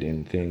exploited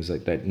in things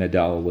like that,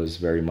 Nadal was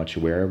very much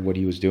aware of what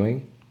he was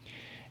doing.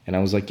 And I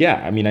was like,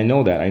 yeah, I mean, I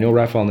know that. I know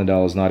Rafael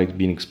Nadal is not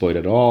being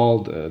exploited at all.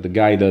 The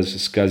guy does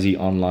scuzzy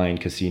online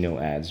casino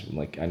ads.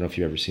 I don't know if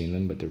you've ever seen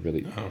them, but they're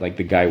really,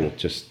 the guy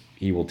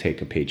will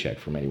take a paycheck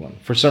from anyone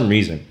for some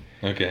reason.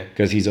 Okay.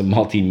 Because he's a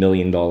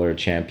multi-million-dollar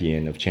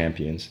champion of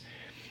champions.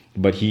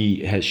 But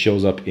he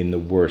shows up in the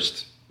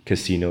worst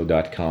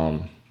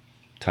casino.com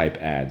type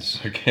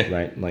ads,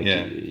 right?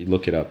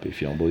 Look it up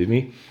if you don't believe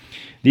me.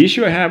 The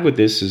issue I have with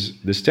this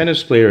is this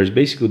tennis player is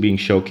basically being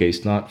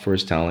showcased not for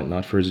his talent,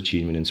 not for his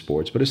achievement in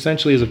sports, but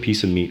essentially as a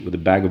piece of meat with a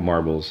bag of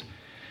marbles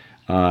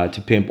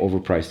to pimp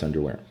overpriced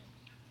underwear.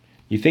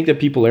 You think that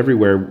people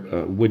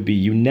everywhere would be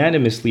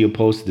unanimously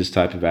opposed to this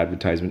type of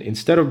advertisement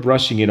instead of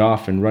brushing it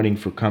off and running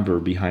for cover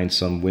behind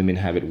some women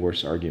have it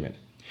worse argument.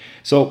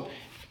 So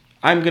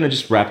I'm going to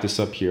just wrap this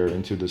up here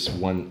into this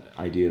one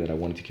idea that I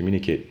wanted to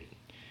communicate.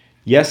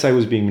 Yes, I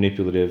was being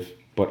manipulative,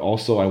 but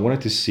also I wanted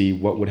to see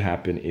what would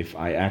happen if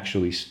I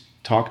actually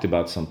talked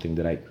about something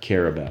that I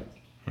care about.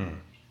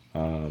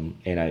 And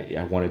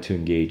I wanted to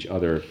engage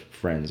other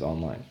friends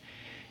online.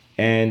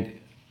 And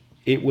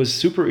it was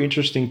super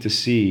interesting to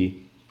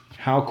see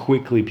how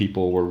quickly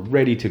people were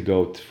ready to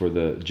go for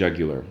the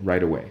jugular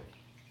right away.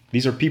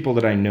 These are people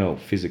that I know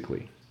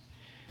physically.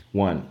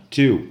 1,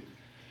 2.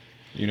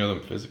 You know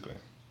them physically.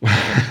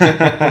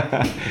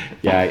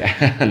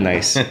 Yeah,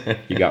 nice.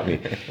 You got me.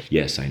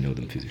 Yes, I know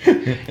them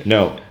physically.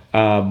 No,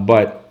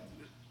 but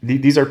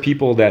these are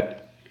people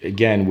that,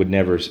 again, would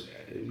never,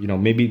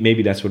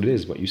 maybe that's what it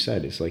is, what you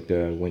said. It's like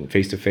when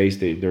face-to-face,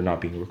 they're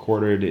not being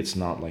recorded. It's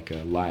not like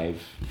a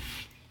live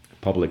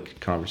public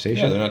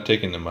conversation. Yeah, they're not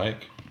taking the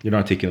mic. You're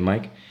not taking the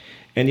mic.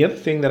 And the other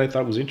thing that I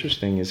thought was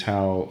interesting is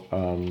how,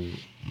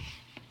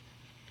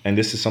 and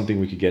this is something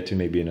we could get to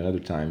maybe another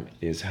time,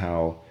 is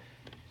how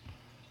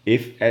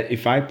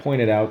if I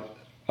pointed out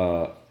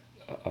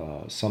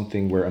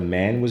something where a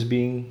man was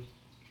being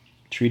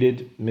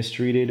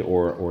mistreated,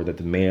 or that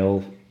the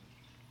male,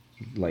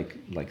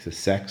 like the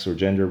sex or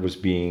gender was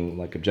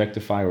being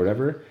objectified or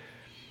whatever,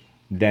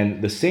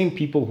 then the same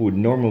people who would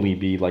normally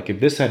be if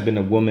this had been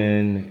a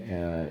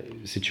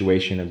woman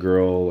situation, a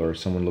girl or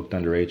someone looked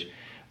underage,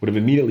 would have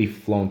immediately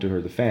flown to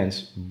her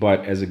defense.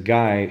 But as a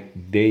guy,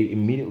 they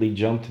immediately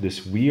jumped to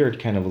this weird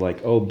kind of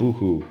oh,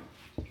 boo-hoo.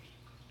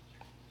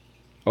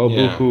 Oh,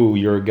 yeah. Boo-hoo,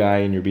 you're a guy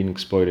and you're being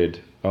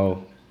exploited.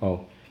 Oh.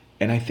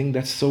 And I think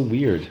that's so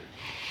weird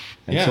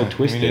and so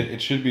twisted. I mean,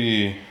 it should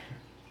be...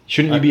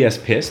 Shouldn't you be as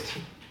pissed?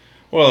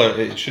 Well,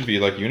 it should be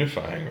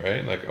unifying,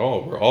 right?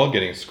 We're all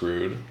getting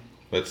screwed.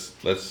 Let's.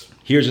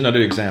 Here's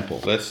another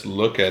example. Let's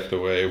look at the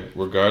way,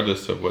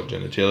 regardless of what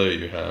genitalia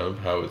you have,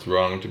 how it's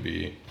wrong to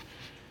be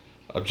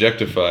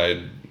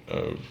objectified,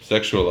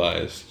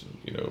 sexualized,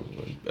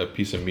 a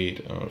piece of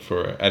meat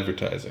for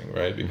advertising,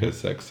 right? Because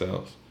sex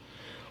sells.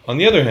 On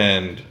the other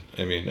hand,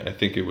 I mean, I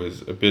think it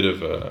was a bit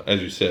of a,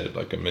 as you said,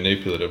 a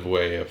manipulative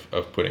way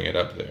of putting it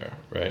up there,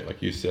 right?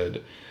 Like you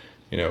said,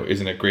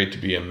 isn't it great to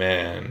be a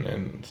man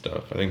and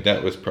stuff? I think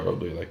that was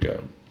probably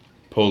a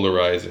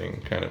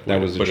polarizing kind of way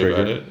to put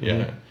about it. Yeah.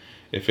 Mm-hmm.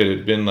 If it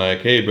had been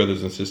hey,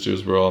 brothers and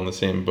sisters, we're all in the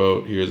same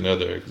boat. Here's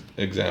another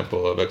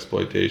example of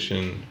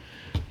exploitation.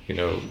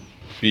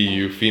 be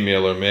you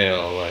female or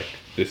male, like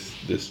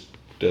this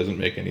doesn't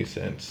make any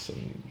sense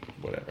and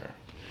whatever.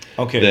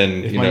 Okay,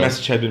 then if my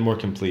message had been more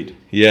complete.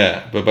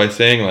 Yeah, but by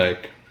saying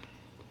like,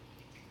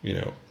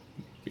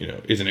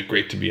 isn't it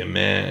great to be a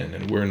man?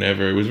 And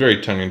it was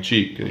very tongue in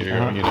cheek.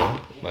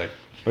 Like.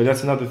 But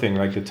that's another thing.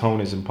 Like the tone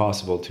is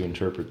impossible to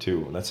interpret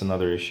too. That's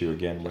another issue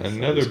again.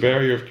 Another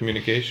barrier of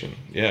communication.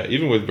 Yeah,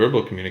 even with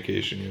verbal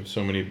communication, you have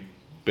so many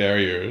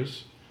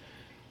barriers.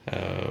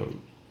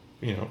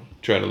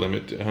 Try to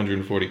limit to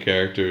 140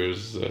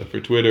 characters for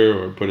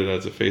Twitter or put it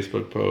as a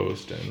Facebook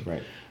post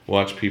and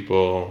watch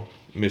people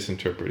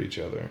misinterpret each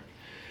other.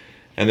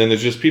 And then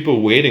there's just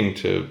people waiting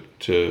to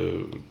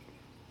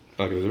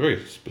like there's a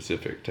very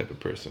specific type of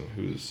person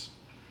who's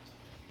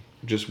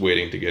just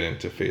waiting to get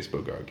into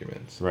Facebook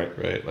arguments.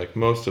 Right? Like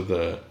most of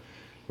the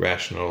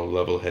rational,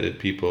 level-headed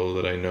people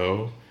that I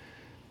know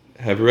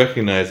have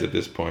recognized at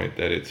this point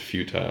that it's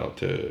futile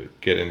to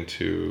get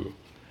into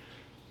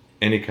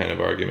any kind of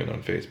argument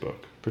on Facebook.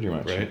 Pretty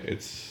much. Right?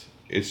 It's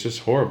just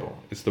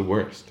horrible. It's the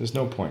worst. There's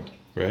no point.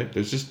 Right?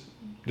 There's just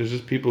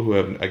people who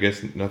have, I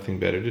guess, nothing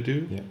better to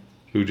do. Yeah.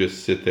 Who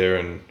just sit there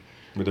and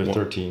with their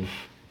 13.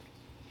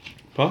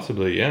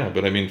 Possibly, yeah.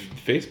 But I mean,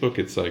 Facebook,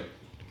 it's like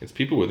it's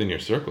people within your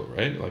circle,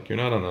 right? Like you're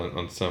not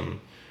on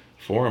some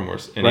forum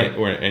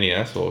where any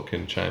asshole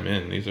can chime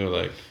in. These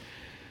are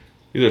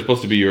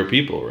supposed to be your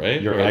people,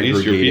 right? Your or at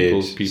least your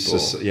people's people.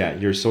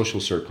 Your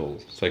social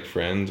circles. It's like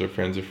friends or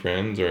friends of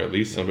friends, or at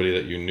least somebody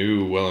that you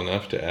knew well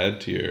enough to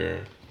add to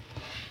your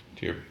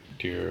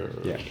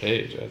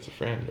page as a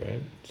friend,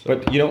 right? So.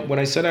 But when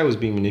I said I was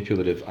being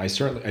manipulative, I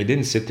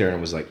didn't sit there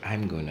and was like,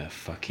 I'm gonna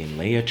fucking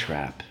lay a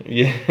trap,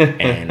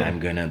 and I'm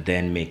gonna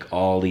then make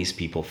all these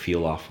people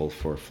feel awful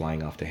for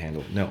flying off the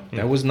handle. No,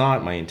 that was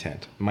not my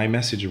intent. My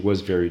message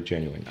was very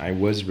genuine. I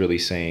was really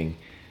saying,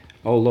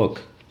 oh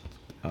look,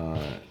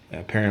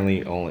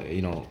 apparently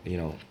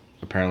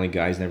apparently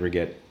guys never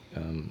get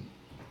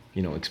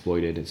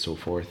exploited and so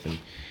forth. And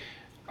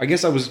I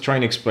guess I was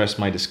trying to express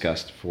my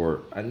disgust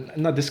for,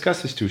 not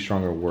disgust is too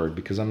strong a word,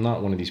 because I'm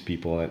not one of these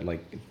people that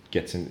like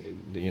gets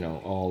in,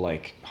 all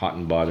like hot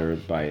and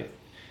bothered by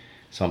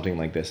something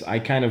like this.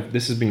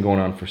 This has been going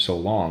on for so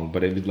long,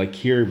 but it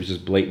was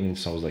just blatant.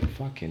 So I was like,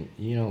 fucking,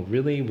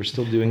 really, we're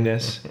still doing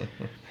this?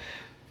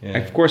 Yeah.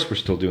 Of course we're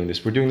still doing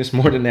this. We're doing this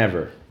more than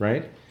ever,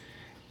 right?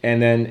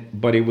 And then,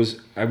 but I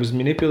was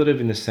manipulative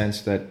in the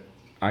sense that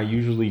I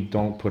usually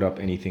don't put up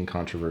anything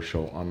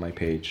controversial on my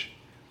page.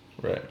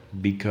 Right.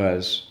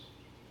 Because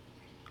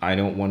I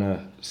don't want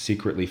to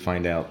secretly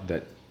find out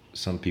that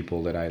some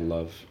people that I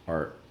love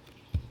are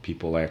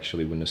people I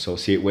actually wouldn't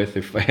associate with.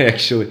 If I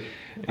actually,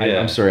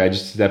 I'm sorry, I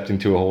just stepped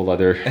into a whole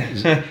other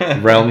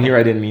realm here.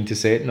 I didn't mean to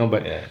say it. No,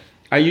 but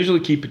I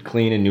usually keep it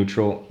clean and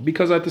neutral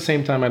because at the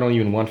same time, I don't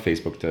even want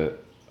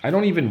I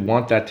don't even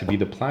want that to be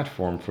the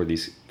platform for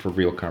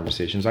real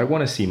conversations. I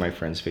want to see my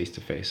friends face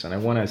to face, and I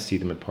want to see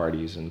them at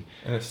parties. And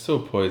it's so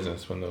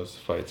poisonous when those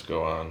fights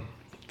go on.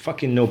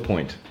 Fucking no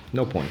point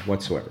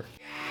whatsoever.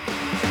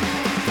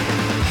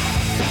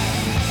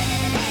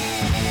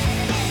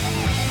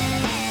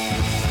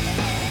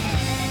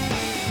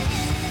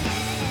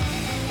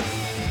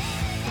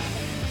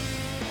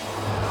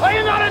 Are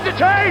you not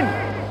entertained?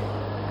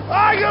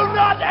 Are you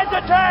not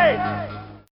entertained?